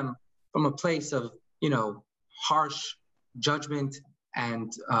Hashem from a place of, harsh judgment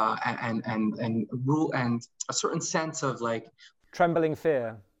and rule and a certain sense of like trembling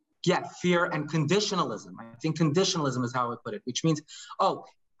fear. Yeah, fear and conditionalism. I think conditionalism is how I would put it, which means,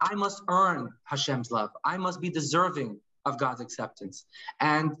 I must earn Hashem's love. I must be deserving of God's acceptance.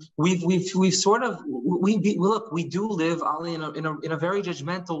 And we've sort of, we do live, Ali, in a very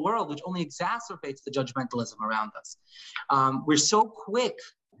judgmental world, which only exacerbates the judgmentalism around us. We're so quick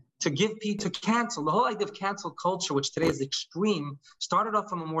to cancel. The whole idea of cancel culture, which today is extreme, started off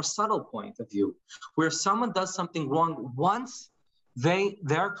from a more subtle point of view, where someone does something wrong once,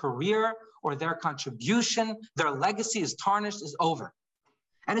 their career or their contribution, their legacy is tarnished, is over.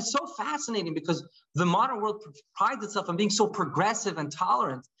 And it's so fascinating because the modern world prides itself on being so progressive and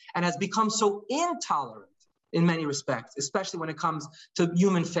tolerant and has become so intolerant in many respects, especially when it comes to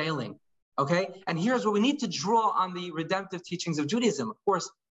human failing. Okay? And here's where we need to draw on the redemptive teachings of Judaism. Of course,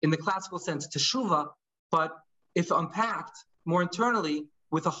 in the classical sense, teshuvah, but if unpacked more internally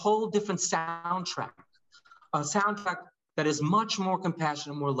with a whole different soundtrack, a soundtrack that is much more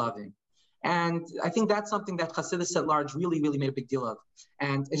compassionate, more loving. And I think that's something that Hasidus at large really, really made a big deal of.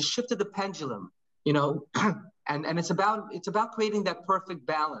 And it shifted the pendulum, you know, and it's about creating that perfect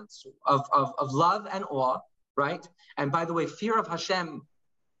balance of love and awe, right? And by the way, fear of Hashem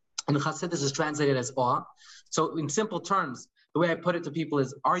in Hasidus is translated as awe. So in simple terms, the way I put it to people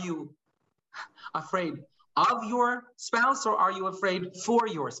is, are you afraid of your spouse or are you afraid for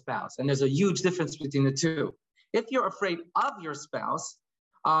your spouse? And there's a huge difference between the two. If you're afraid of your spouse,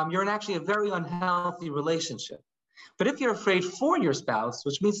 you're in actually a very unhealthy relationship. But if you're afraid for your spouse,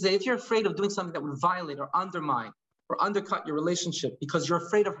 which means that if you're afraid of doing something that would violate or undermine or undercut your relationship because you're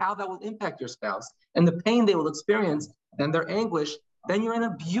afraid of how that will impact your spouse and the pain they will experience and their anguish, then you're in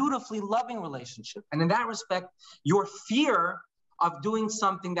a beautifully loving relationship. And in that respect, your fear of doing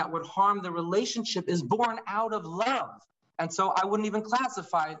something that would harm the relationship is born out of love. And so I wouldn't even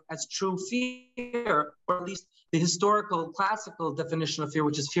classify it as true fear, or at least the historical, classical definition of fear,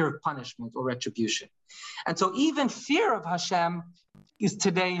 which is fear of punishment or retribution. And so even fear of Hashem is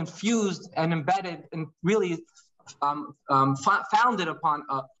today infused and embedded and really founded upon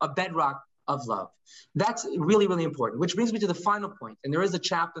a bedrock of love. That's really, really important, which brings me to the final point. And there is a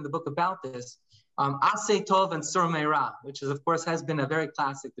chapter in the book about this, Aseh Tov and Sur Meirah, which is, of course, has been a very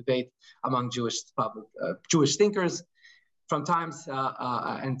classic debate among Jewish thinkers from times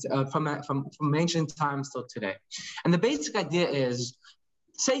from ancient times till today. And the basic idea is,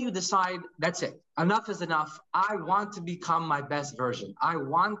 say you decide, that's it, enough is enough. I want to become my best version. I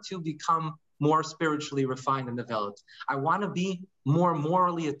want to become more spiritually refined and developed. I want to be more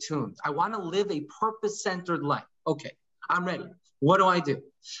morally attuned. I want to live a purpose-centered life. Okay, I'm ready. What do I do?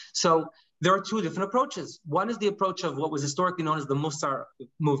 So there are two different approaches. One is the approach of what was historically known as the Musar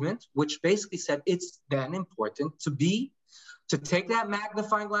movement, which basically said it's then important to take that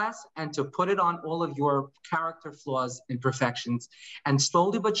magnifying glass and to put it on all of your character flaws, imperfections, and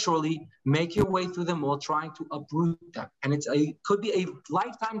slowly but surely make your way through them all, trying to uproot them. And could be a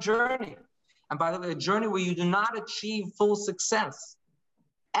lifetime journey. And by the way, a journey where you do not achieve full success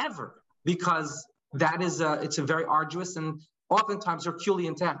ever, because it's a very arduous and oftentimes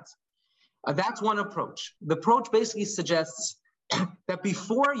Herculean task. That's one approach. The approach basically suggests that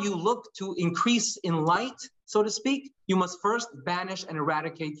before you look to increase in light, so to speak, you must first banish and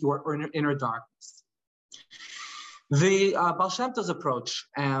eradicate your inner darkness. The Baal Shem Tov's approach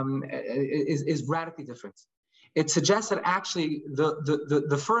is radically different. It suggests that actually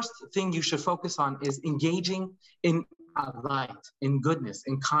the first thing you should focus on is engaging in light, in goodness,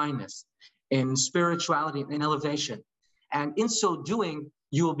 in kindness, in spirituality, in elevation. And in so doing,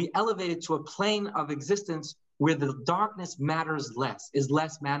 you will be elevated to a plane of existence where the darkness matters less, is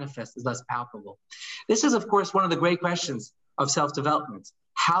less manifest, is less palpable. This is, of course, one of the great questions of self-development.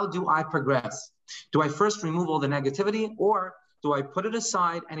 How do I progress? Do I first remove all the negativity, or do I put it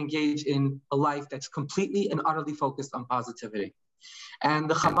aside and engage in a life that's completely and utterly focused on positivity? And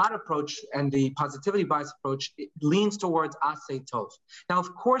the Chabad approach and the positivity bias approach leans towards Aseh Tov. Now,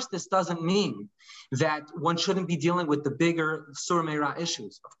 of course, this doesn't mean that one shouldn't be dealing with the bigger Sur Meirah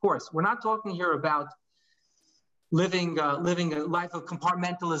issues. Of course, we're not talking here about living a life of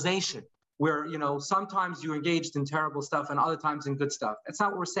compartmentalization, where sometimes you're engaged in terrible stuff and other times in good stuff. That's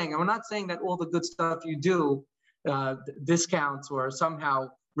not what we're saying. And we're not saying that all the good stuff you do discounts or somehow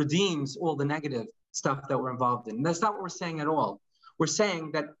redeems all the negative stuff that we're involved in. That's not what we're saying at all. We're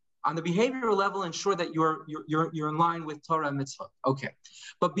saying that on the behavioral level, ensure that you're in line with Torah and mitzvah. Okay.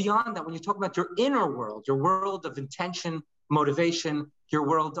 But beyond that, when you talk about your inner world, your world of intention, motivation, your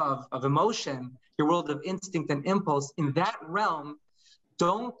world of emotion, your world of instinct and impulse, in that realm,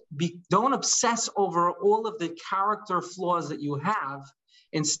 don't obsess over all of the character flaws that you have.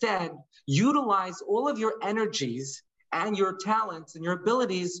 Instead, utilize all of your energies and your talents and your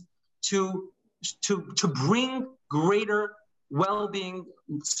abilities to bring greater well-being,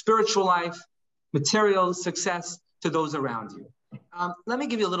 spiritual life, material success to those around you. Let me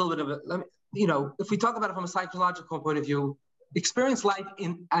give you a little bit of if we talk about it from a psychological point of view, experience life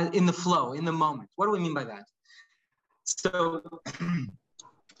in the flow, in the moment. What do we mean by that? So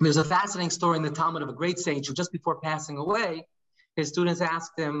There's a fascinating story in the Talmud of a great sage who, just before passing away, his students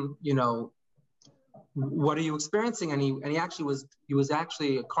asked him, what are you experiencing? And he was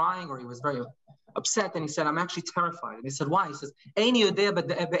actually crying, or he was very upset, and he said, I'm actually terrified. And they said, why? He says, I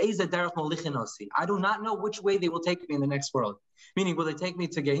do not know which way they will take me in the next world. Meaning, will they take me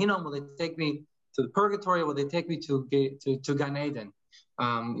to Gehinnom? Will they take me to the purgatory? Or will they take me to Gan Eden?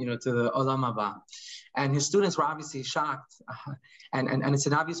 To the Olam Haba. And his students were obviously shocked. And it's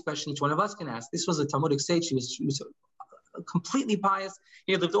an obvious question each one of us can ask. This was a Talmudic sage. He was completely pious.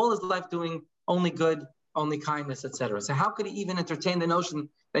 He had lived all his life doing only good, only kindness, etc. So how could he even entertain the notion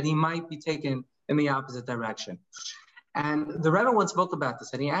that he might be taken in the opposite direction? And the Rebbe once spoke about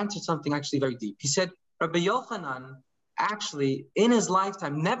this, and he answered something actually very deep. He said, Rabbi Yochanan actually, in his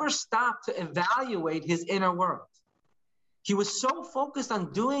lifetime, never stopped to evaluate his inner world. He was so focused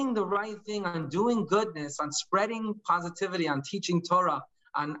on doing the right thing, on doing goodness, on spreading positivity, on teaching Torah,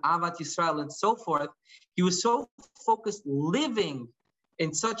 on Avat Yisrael, and so forth. He was so focused living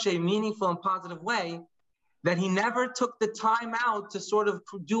in such a meaningful and positive way that he never took the time out to sort of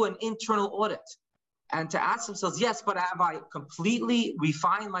do an internal audit and to ask themselves, yes, but have I completely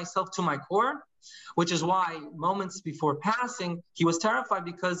refined myself to my core? Which is why moments before passing, he was terrified,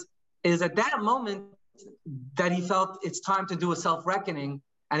 because it is at that moment that he felt it's time to do a self-reckoning,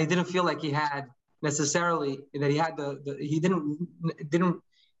 and he didn't feel like he had necessarily, that he had he didn't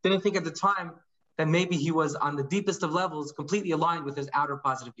think at the time that maybe he was on the deepest of levels completely aligned with his outer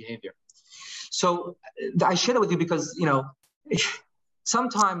positive behavior. So I share it with you because,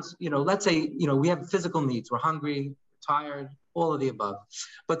 sometimes, let's say, we have physical needs. We're hungry, tired, all of the above.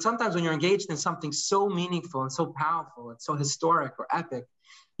 But sometimes when you're engaged in something so meaningful and so powerful and so historic or epic,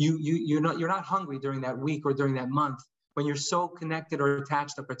 you're not hungry during that week or during that month when you're so connected or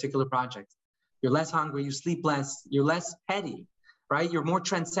attached to a particular project. You're less hungry, you sleep less, you're less petty, right? You're more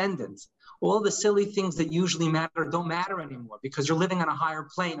transcendent. All the silly things that usually matter don't matter anymore because you're living on a higher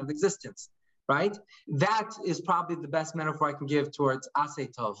plane of existence, right? That is probably the best metaphor I can give towards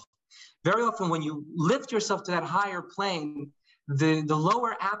Aseh Tov. Very often when you lift yourself to that higher plane, the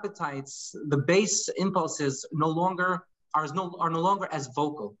lower appetites, the base impulses are no longer as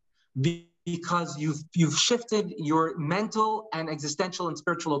vocal, because you've shifted your mental and existential and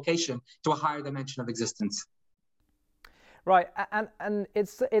spiritual location to a higher dimension of existence. Right, and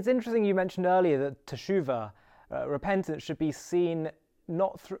it's interesting you mentioned earlier that teshuvah, repentance, should be seen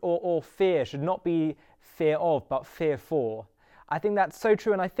not through, or fear should not be fear of, but fear for. I think that's so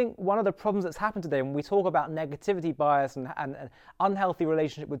true, and I think one of the problems that's happened today when we talk about negativity bias and unhealthy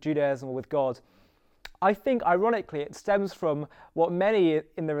relationship with Judaism or with God, I think, ironically, it stems from what many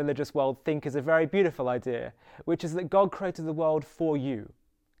in the religious world think is a very beautiful idea, which is that God created the world for you.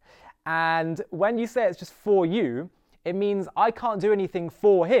 And when you say it's just for you, it means I can't do anything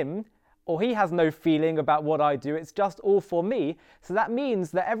for him, or he has no feeling about what I do. It's just all for me. So that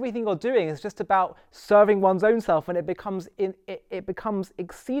means that everything you're doing is just about serving one's own self, and it becomes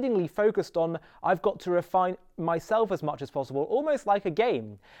exceedingly focused on I've got to refine myself as much as possible, almost like a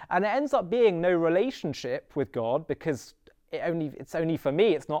game. And it ends up being no relationship with God because it's only for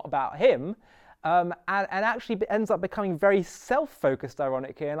me. It's not about him. And actually ends up becoming very self-focused,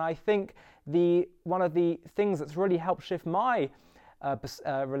 ironically. And I think one of the things that's really helped shift my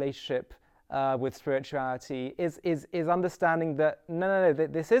relationship with spirituality is understanding that no,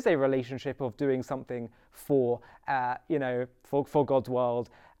 this is a relationship of doing something for God's world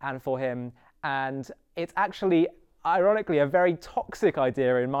and for him. And it's actually, ironically, a very toxic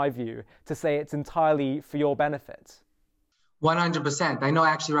idea in my view to say it's entirely for your benefit. 100%. I know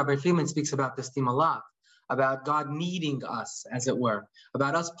actually Rabbi Friedman speaks about this theme a lot, about God needing us, as it were,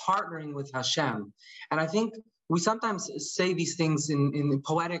 about us partnering with Hashem. And I think we sometimes say these things in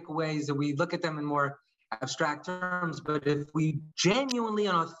poetic ways, that we look at them in more abstract terms, but if we genuinely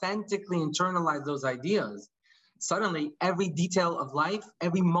and authentically internalize those ideas, suddenly every detail of life,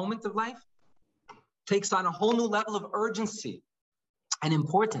 every moment of life takes on a whole new level of urgency and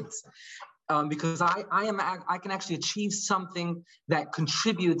importance. Because I can actually achieve something that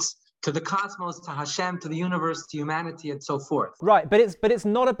contributes to the cosmos, to Hashem, to the universe, to humanity, and so forth. Right, but it's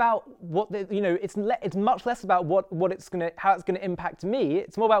not about what it's much less about how it's gonna impact me.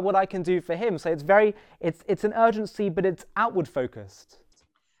 It's more about what I can do for him. So it's an urgency, but it's outward focused.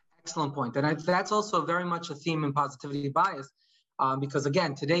 Excellent point, and that's also very much a theme in positivity bias, because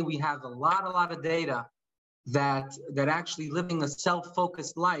again, today we have a lot of data that actually living a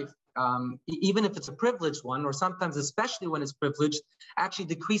self-focused life, even if it's a privileged one, or sometimes especially when it's privileged, actually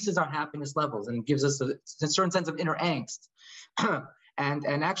decreases our happiness levels and gives us a certain sense of inner angst.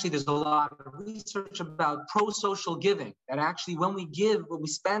 And actually, there's a lot of research about pro-social giving. That actually, when we give, when we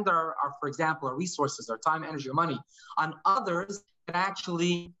spend our, for example, our resources, our time, energy, or money on others, it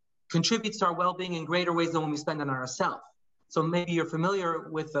actually contributes to our well-being in greater ways than when we spend it on ourselves. So maybe you're familiar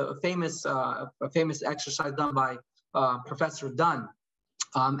with a famous exercise done by Professor Dunn,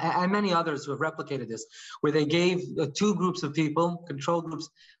 and many others who have replicated this, where they gave two groups of people, control groups,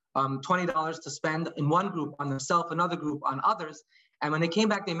 $20 to spend in one group on themselves, another group on others. And when they came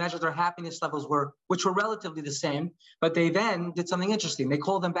back, they measured their happiness levels, which were relatively the same. But they then did something interesting. They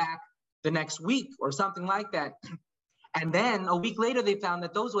called them back the next week or something like that. And then a week later, they found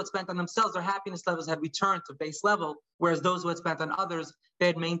that those who had spent on themselves, their happiness levels had returned to base level, whereas those who had spent on others, they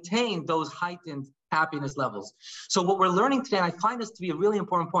had maintained those heightened happiness levels. So what we're learning today, and I find this to be a really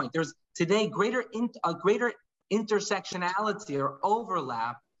important point, there's today a greater intersectionality or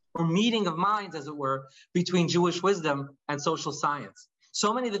overlap or meeting of minds, as it were, between Jewish wisdom and social science.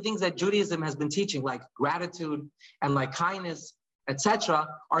 So many of the things that Judaism has been teaching, like gratitude and like kindness, etc.,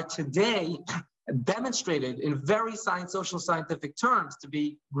 are today demonstrated in very social scientific terms to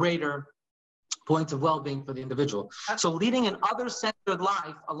be greater points of well-being for the individual. So leading an other-centered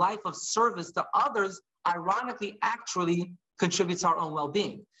life, a life of service to others, ironically, actually contributes to our own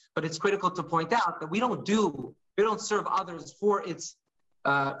well-being. But it's critical to point out that we don't serve others for its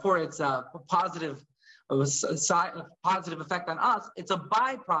positive effect on us. It's a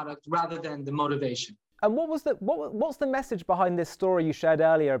byproduct rather than the motivation. And what's the message behind this story you shared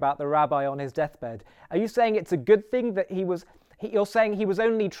earlier about the rabbi on his deathbed? Are you saying it's a good thing that you're saying he was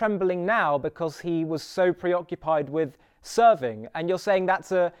only trembling now because he was so preoccupied with serving, and you're saying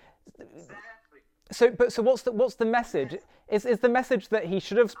that's a... Exactly. So what's the message? Is the message that he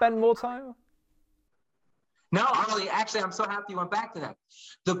should have spent more time? No, actually, I'm so happy you went back to that.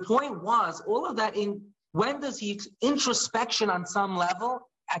 The point was, all of that when does he introspection on some level,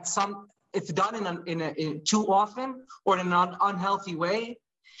 if done in too often or in an unhealthy way,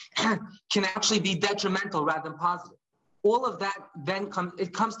 can actually be detrimental rather than positive. All of that then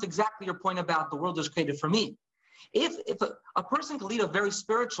comes to exactly your point about the world was created for me. If a person can lead a very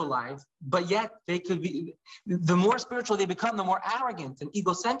spiritual life, but yet they could be, the more spiritual they become, the more arrogant and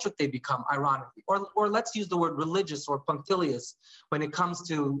egocentric they become, ironically. Or let's use the word religious or punctilious when it comes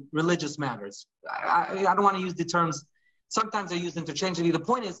to religious matters. I don't want to use the terms, sometimes they're used interchangeably. The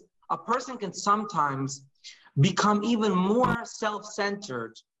point is, a person can sometimes become even more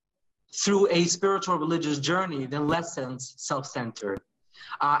self-centered through a spiritual religious journey than less self-centered.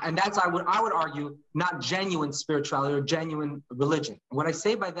 And that's, I would argue, not genuine spirituality or genuine religion. And what I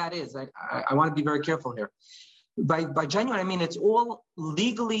say by that is, I want to be very careful here. By genuine, I mean it's all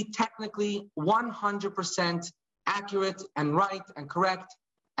legally, technically, 100% accurate and right and correct.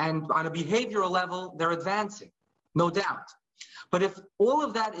 And on a behavioral level, they're advancing, no doubt. But if all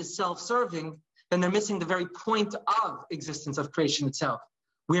of that is self-serving, then they're missing the very point of existence of creation itself.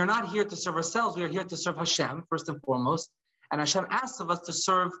 We are not here to serve ourselves. We are here to serve Hashem, first and foremost. And Hashem asks of us to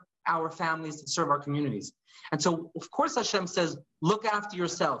serve our families, to serve our communities. And so, of course, Hashem says, look after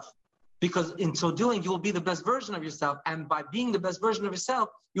yourself, because in so doing, you will be the best version of yourself. And by being the best version of yourself,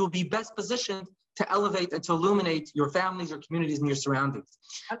 you will be best positioned to elevate and to illuminate your families, your communities, and your surroundings.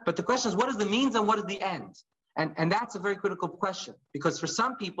 But the question is, what is the means and what is the end? And that's a very critical question, because for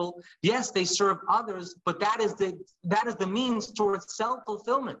some people, yes, they serve others, but that is the means towards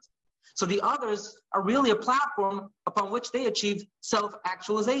self-fulfillment. So the others are really a platform upon which they achieve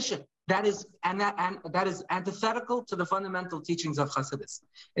self-actualization. That is antithetical to the fundamental teachings of Hasidus.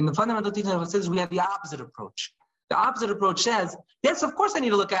 In the fundamental teachings of Hasidus, we have the opposite approach. The opposite approach says, yes, of course I need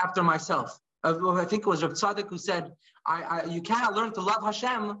to look after myself. I think it was Rav Tzadok who said, you cannot learn to love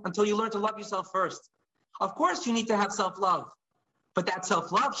Hashem until you learn to love yourself first. Of course, you need to have self-love, but that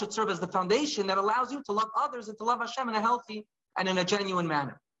self-love should serve as the foundation that allows you to love others and to love Hashem in a healthy and in a genuine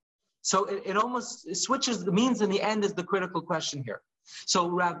manner. So it almost switches the means, and the end is the critical question here. So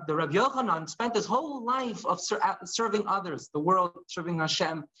the Rabbi Yochanan spent his whole life of serving others, the world, serving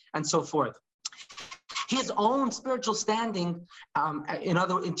Hashem, and so forth. His own spiritual standing,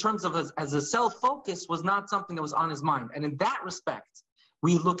 in terms of as a self-focus, was not something that was on his mind. And in that respect,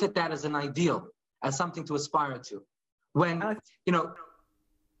 we look at that as an ideal, as something to aspire to. When, Well,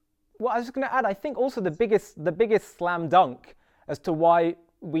 I was going to add, I think also the biggest slam dunk as to why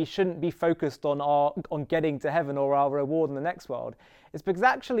we shouldn't be focused on getting to heaven or our reward in the next world is because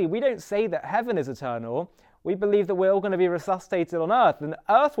actually we don't say that heaven is eternal. We believe that we're all going to be resuscitated on earth, and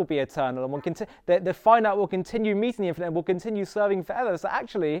earth will be eternal, and the finite will continue meeting the infinite and will continue serving forever. So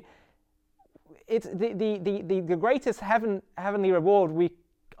actually, it's the greatest heavenly reward we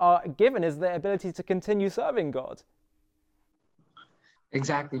are given is the ability to continue serving God.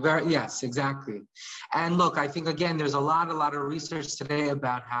 Exactly. Yes, exactly. And look, I think again, there's a lot of research today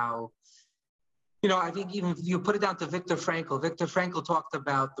about how, I think even if you put it down to Viktor Frankl talked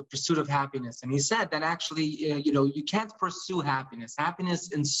about the pursuit of happiness. And he said that actually, you can't pursue happiness.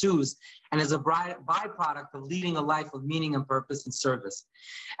 Happiness ensues and is a byproduct of leading a life of meaning and purpose and service.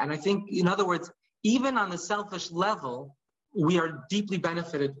 And I think, in other words, even on the selfish level, we are deeply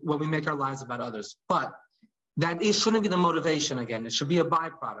benefited when we make our lives about others. But shouldn't be the motivation again. It should be a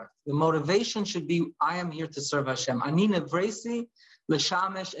byproduct. The motivation should be, I am here to serve Hashem. Ani nevresi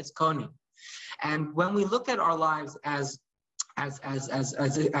l'shamesh etzkoni. And when we look at our lives as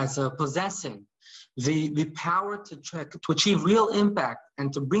possessing the power to achieve real impact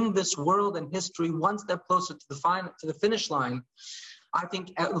and to bring this world and history one step closer to the finish line, I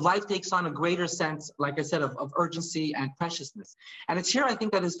think life takes on a greater sense, like I said, of urgency and preciousness. And it's here I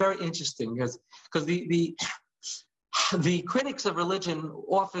think that is very interesting because the critics of religion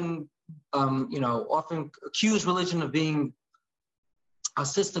often accuse religion of being a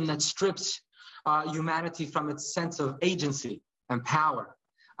system that strips humanity from its sense of agency and power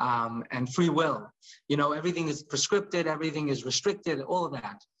and free will. Everything is prescripted, everything is restricted, all of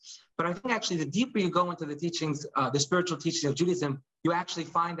that. But I think actually the deeper you go into the teachings, the spiritual teachings of Judaism, you actually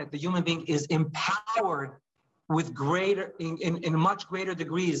find that the human being is empowered with in much greater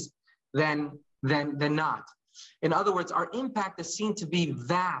degrees than not. In other words, our impact is seen to be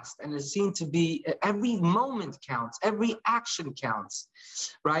vast and is seen to be every moment counts, every action counts,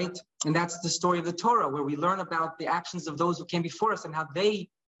 right? And that's the story of the Torah, where we learn about the actions of those who came before us and how they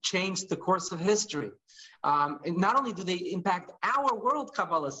changed the course of history. And not only do they impact our world,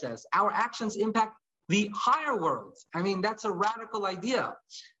 Kabbalah says, our actions impact the higher world. I mean, that's a radical idea.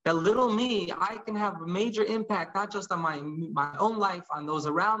 That little me, I can have a major impact, not just on my own life, on those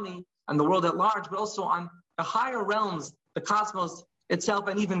around me, on the world at large, but also on the higher realms, the cosmos itself,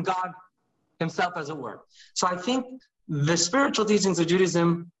 and even God himself, as it were. So I think the spiritual teachings of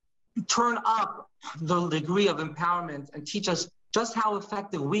Judaism turn up the degree of empowerment and teach us just how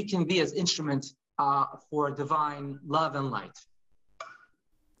effective we can be as instruments for divine love and light.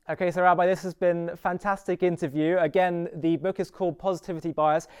 Okay, so Rabbi, this has been a fantastic interview. Again, the book is called Positivity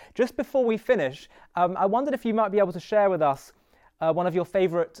Bias. Just before we finish, I wondered if you might be able to share with us one of your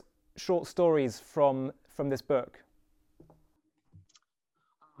favorite short stories from this book.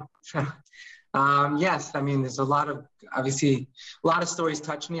 Yes, I mean, there's obviously a lot of stories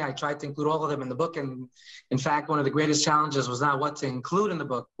touch me. I tried to include all of them in the book, and in fact, one of the greatest challenges was not what to include in the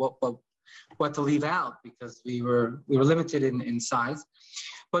book, what to leave out, because we were limited in size.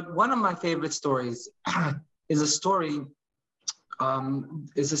 But one of my favorite stories is the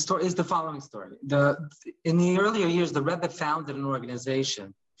following story. In the earlier years, the Rebbe founded an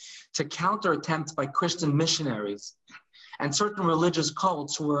organization to counter attempts by Christian missionaries and certain religious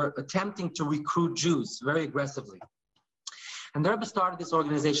cults who were attempting to recruit Jews very aggressively. And the Rebbe started this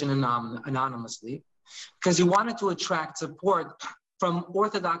organization anonymously because he wanted to attract support from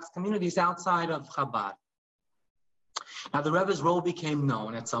Orthodox communities outside of Chabad. Now, the Rebbe's role became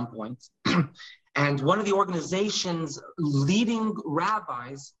known at some point, and one of the organization's leading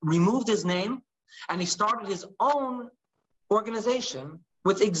rabbis removed his name, and he started his own organization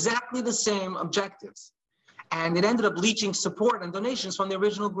with exactly the same objectives. And it ended up leeching support and donations from the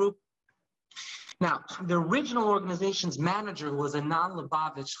original group. Now, the original organization's manager, who was a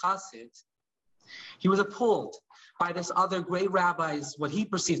non-Lubavitch Chassid, he was appalled by this other great rabbi's, what he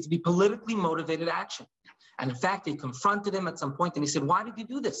perceived to be politically motivated action. And in fact, he confronted him at some point and he said, "Why did you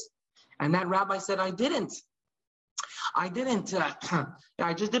do this?" And that rabbi said, I didn't. I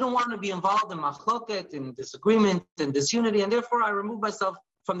just didn't want to be involved in machloket, in disagreement, and disunity, and therefore I removed myself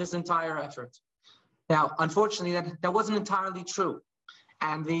from this entire effort. Now, unfortunately, that wasn't entirely true.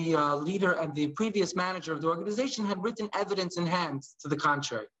 And the leader and the previous manager of the organization had written evidence in hand to the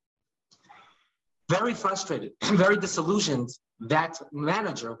contrary. Very frustrated, very disillusioned, that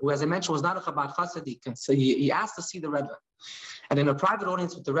manager, who, as I mentioned, was not a Chabad Chassid, so he asked to see the Rebbe. And in a private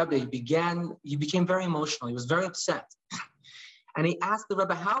audience with the Rebbe, he became very emotional. He was very upset. And he asked the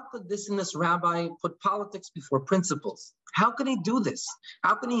Rebbe, how could this and this rabbi put politics before principles? How could he do this?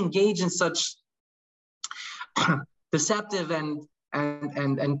 How could he engage in such deceptive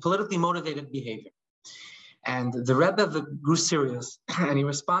and politically motivated behavior? And the Rebbe grew serious, and he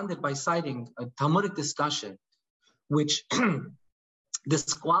responded by citing a Talmudic discussion which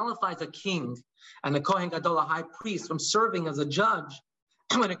disqualifies a king and a Kohen Gadol, a high priest, from serving as a judge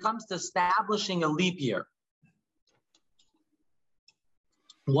when it comes to establishing a leap year.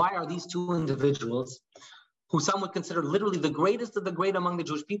 Why are these two individuals, who some would consider literally the greatest of the great among the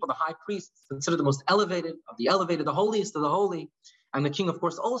Jewish people, the high priest, considered the most elevated of the elevated, the holiest of the holy, And the king, of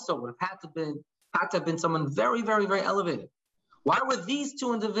course, also would have had to have been someone very, very, very elevated. Why were these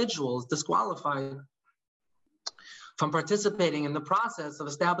two individuals disqualified from participating in the process of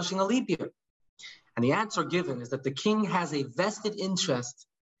establishing a leap year? And the answer given is that the king has a vested interest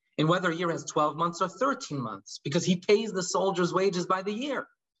in whether a year has 12 months or 13 months, because he pays the soldiers' wages by the year,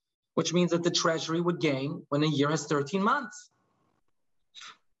 which means that the treasury would gain when a year has 13 months.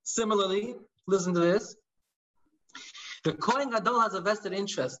 Similarly, listen to this. The Kohen Gadol has a vested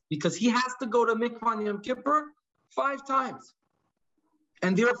interest because he has to go to Mikvah Yom Kippur 5 times.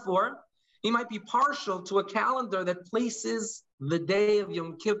 And therefore, he might be partial to a calendar that places the day of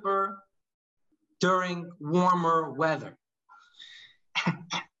Yom Kippur during warmer weather.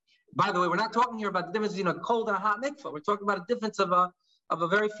 By the way, we're not talking here about the difference between a cold and a hot mikvah. We're talking about a difference of a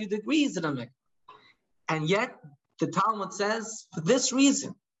very few degrees in a mikvah. And yet, the Talmud says, for this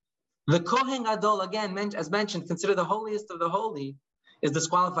reason, the Kohen Gadol, again, as mentioned, considered the holiest of the holy, is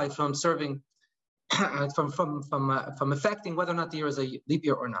disqualified from serving, from affecting whether or not the year is a leap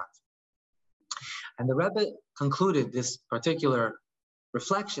year or not. And the Rebbe concluded this particular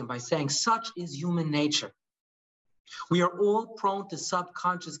reflection by saying, such is human nature. We are all prone to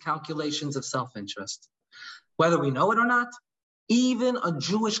subconscious calculations of self-interest, whether we know it or not, even a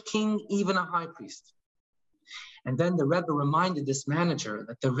Jewish king, even a high priest. And then the Rebbe reminded this manager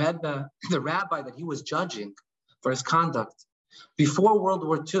that the rabbi that he was judging for his conduct before World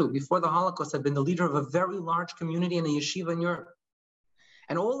War II, before the Holocaust, had been the leader of a very large community in a yeshiva in Europe.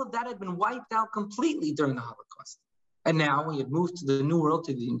 And all of that had been wiped out completely during the Holocaust. And now he had moved to the New World,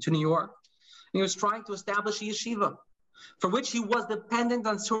 to New York, and he was trying to establish a yeshiva, for which he was dependent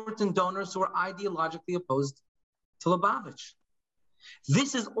on certain donors who were ideologically opposed to Lubavitch.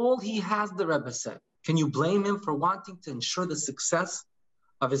 This is all he has, the Rebbe said. Can you blame him for wanting to ensure the success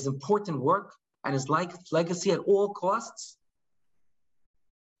of his important work and his legacy at all costs?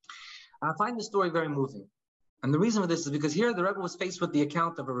 I find this story very moving. And the reason for this is because here the Rebbe was faced with the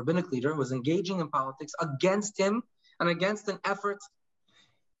account of a rabbinic leader who was engaging in politics against him and against an effort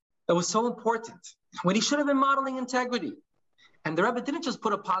that was so important, when he should have been modeling integrity. And the Rebbe didn't just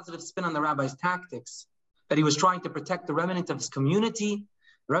put a positive spin on the rabbi's tactics, that he was trying to protect the remnant of his community.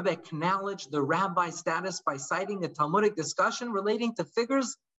 The Rebbe acknowledged the rabbi's status by citing a Talmudic discussion relating to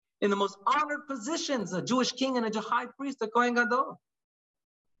figures in the most honored positions, a Jewish king and a high priest, a Kohen Gadol.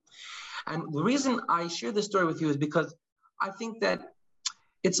 And the reason I share this story with you is because I think that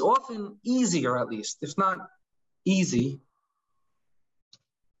it's often easier, at least, if not easy,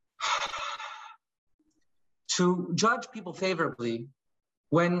 to judge people favorably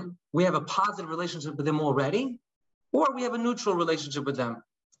when we have a positive relationship with them already, or we have a neutral relationship with them.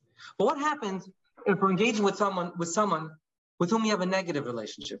 But what happens if we're engaging with someone with whom we have a negative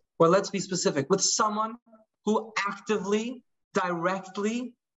relationship? Well, let's be specific. With someone who actively,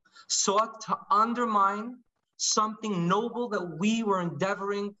 directly sought to undermine something noble that we were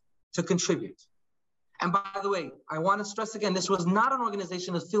endeavoring to contribute. And by the way, I want to stress again, this was not an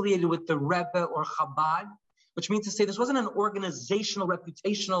organization affiliated with the Rebbe or Chabad, which means to say this wasn't an organizational,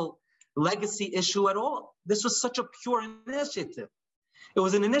 reputational legacy issue at all. This was such a pure initiative. It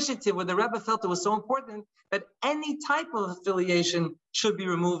was an initiative where the Rebbe felt it was so important that any type of affiliation should be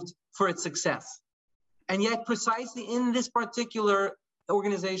removed for its success. And yet, precisely in this particular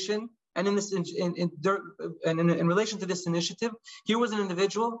organization and in relation to this initiative, here was an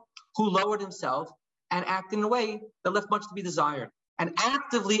individual who lowered himself and acted in a way that left much to be desired and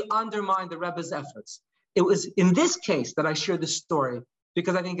actively undermined the Rebbe's efforts. It was in this case that I share this story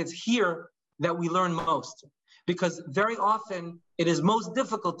because I think it's here that we learn most. Because very often it is most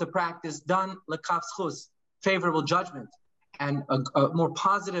difficult to practice dan lekaf zchus, favorable judgment, and a more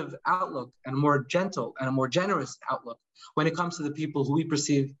positive outlook and a more gentle and a more generous outlook when it comes to the people who we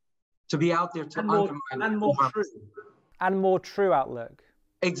perceive to be out there to undermine. And more true outlook.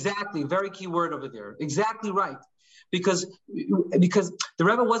 Exactly. Very key word over there. Exactly right. Because the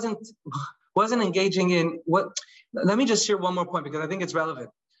Rebbe wasn't engaging in what. Let me just share one more point because I think it's relevant.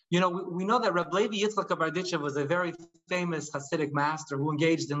 You know, we know that Reb Levi Yitzchak Kabarditchev was a very famous Hasidic master who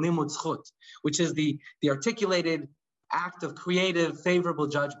engaged in limud zchut, which is the articulated act of creative, favorable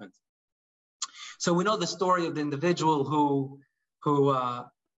judgment. So we know the story of the individual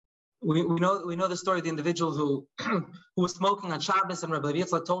we know the story of the individual who was smoking on Shabbos, and Reb Levi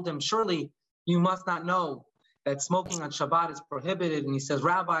Yitzchak told him, surely you must not know that smoking on Shabbat is prohibited. And he says,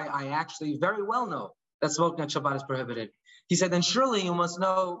 Rabbi, I actually very well know that smoking on Shabbat is prohibited. He said, then surely you must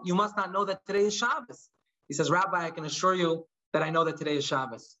not know that today is Shabbos. He says, Rabbi, I can assure you that I know that today is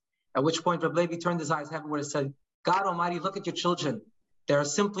Shabbos. At which point Reb Levi turned his eyes heavenward and said, God Almighty, look at your children. They are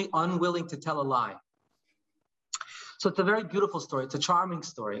simply unwilling to tell a lie. So it's a very beautiful story. It's a charming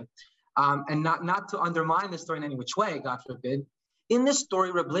story. And not to undermine the story in any which way, God forbid. In this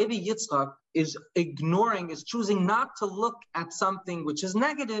story, Reb Levi Yitzchak is choosing not to look at something which is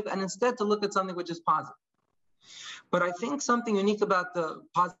negative and instead to look at something which is positive. But I think something unique about the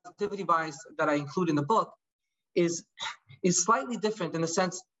positivity bias that I include in the book is slightly different in the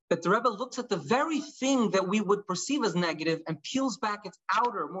sense that the Rebbe looks at the very thing that we would perceive as negative and peels back its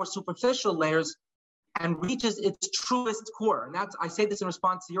outer, more superficial layers and reaches its truest core. And I say this in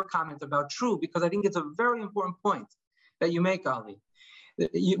response to your comment about true, because I think it's a very important point that you make, Ali.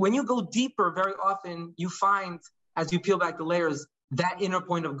 When you go deeper, very often you find, as you peel back the layers, that inner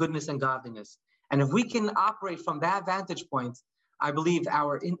point of goodness and godliness. And if we can operate from that vantage point, I believe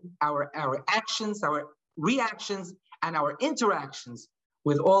our actions, our reactions, and our interactions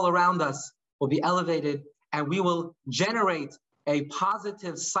with all around us will be elevated, and we will generate a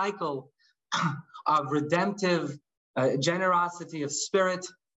positive cycle of redemptive generosity of spirit,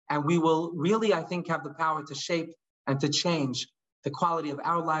 and we will really, I think, have the power to shape and to change the quality of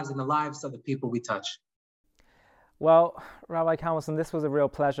our lives and the lives of the people we touch. Well, Rabbi Kalmanson, this was a real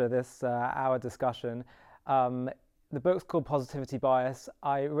pleasure, this hour discussion. The book's called Positivity Bias.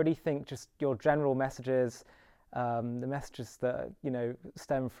 I really think just your general messages, the messages that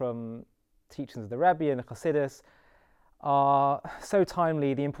stem from teachings of the Rebbe and the Chassidus, are so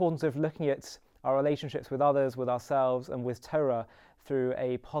timely. The importance of looking at our relationships with others, with ourselves, and with Torah through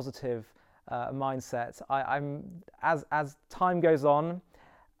a positive mindset. As time goes on,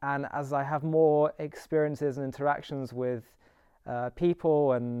 and as I have more experiences and interactions with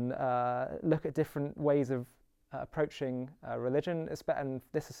people, and look at different ways of approaching religion, and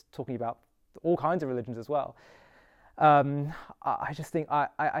this is talking about all kinds of religions as well. I just think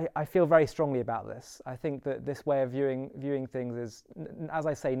I feel very strongly about this. I think that this way of viewing things is, as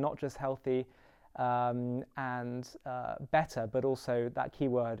I say, not just healthy and better, but also that key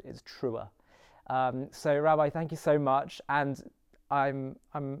word is truer. So, Rabbi, thank you so much, and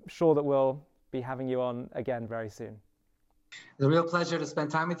I'm sure that we'll be having you on again very soon. It's a real pleasure to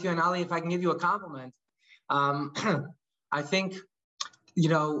spend time with you. And Ali, if I can give you a compliment, I think,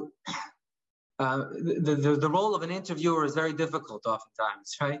 the role of an interviewer is very difficult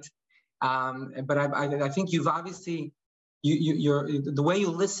oftentimes, right? But I think you've obviously, the way you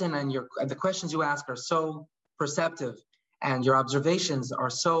listen and the questions you ask are so perceptive, and your observations are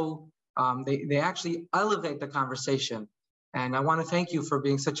so, they actually elevate the conversation. And I want to thank you for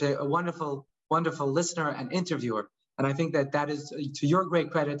being such a wonderful, wonderful listener and interviewer. And I think that is to your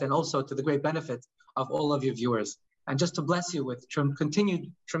great credit and also to the great benefit of all of your viewers. And just to bless you with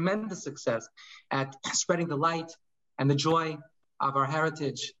continued tremendous success at spreading the light and the joy of our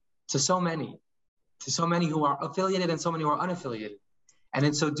heritage to so many who are affiliated and so many who are unaffiliated. And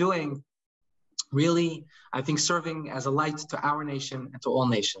in so doing, really, I think serving as a light to our nation and to all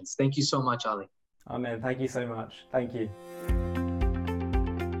nations. Thank you so much, Ali. Amen. Thank you so much. Thank you.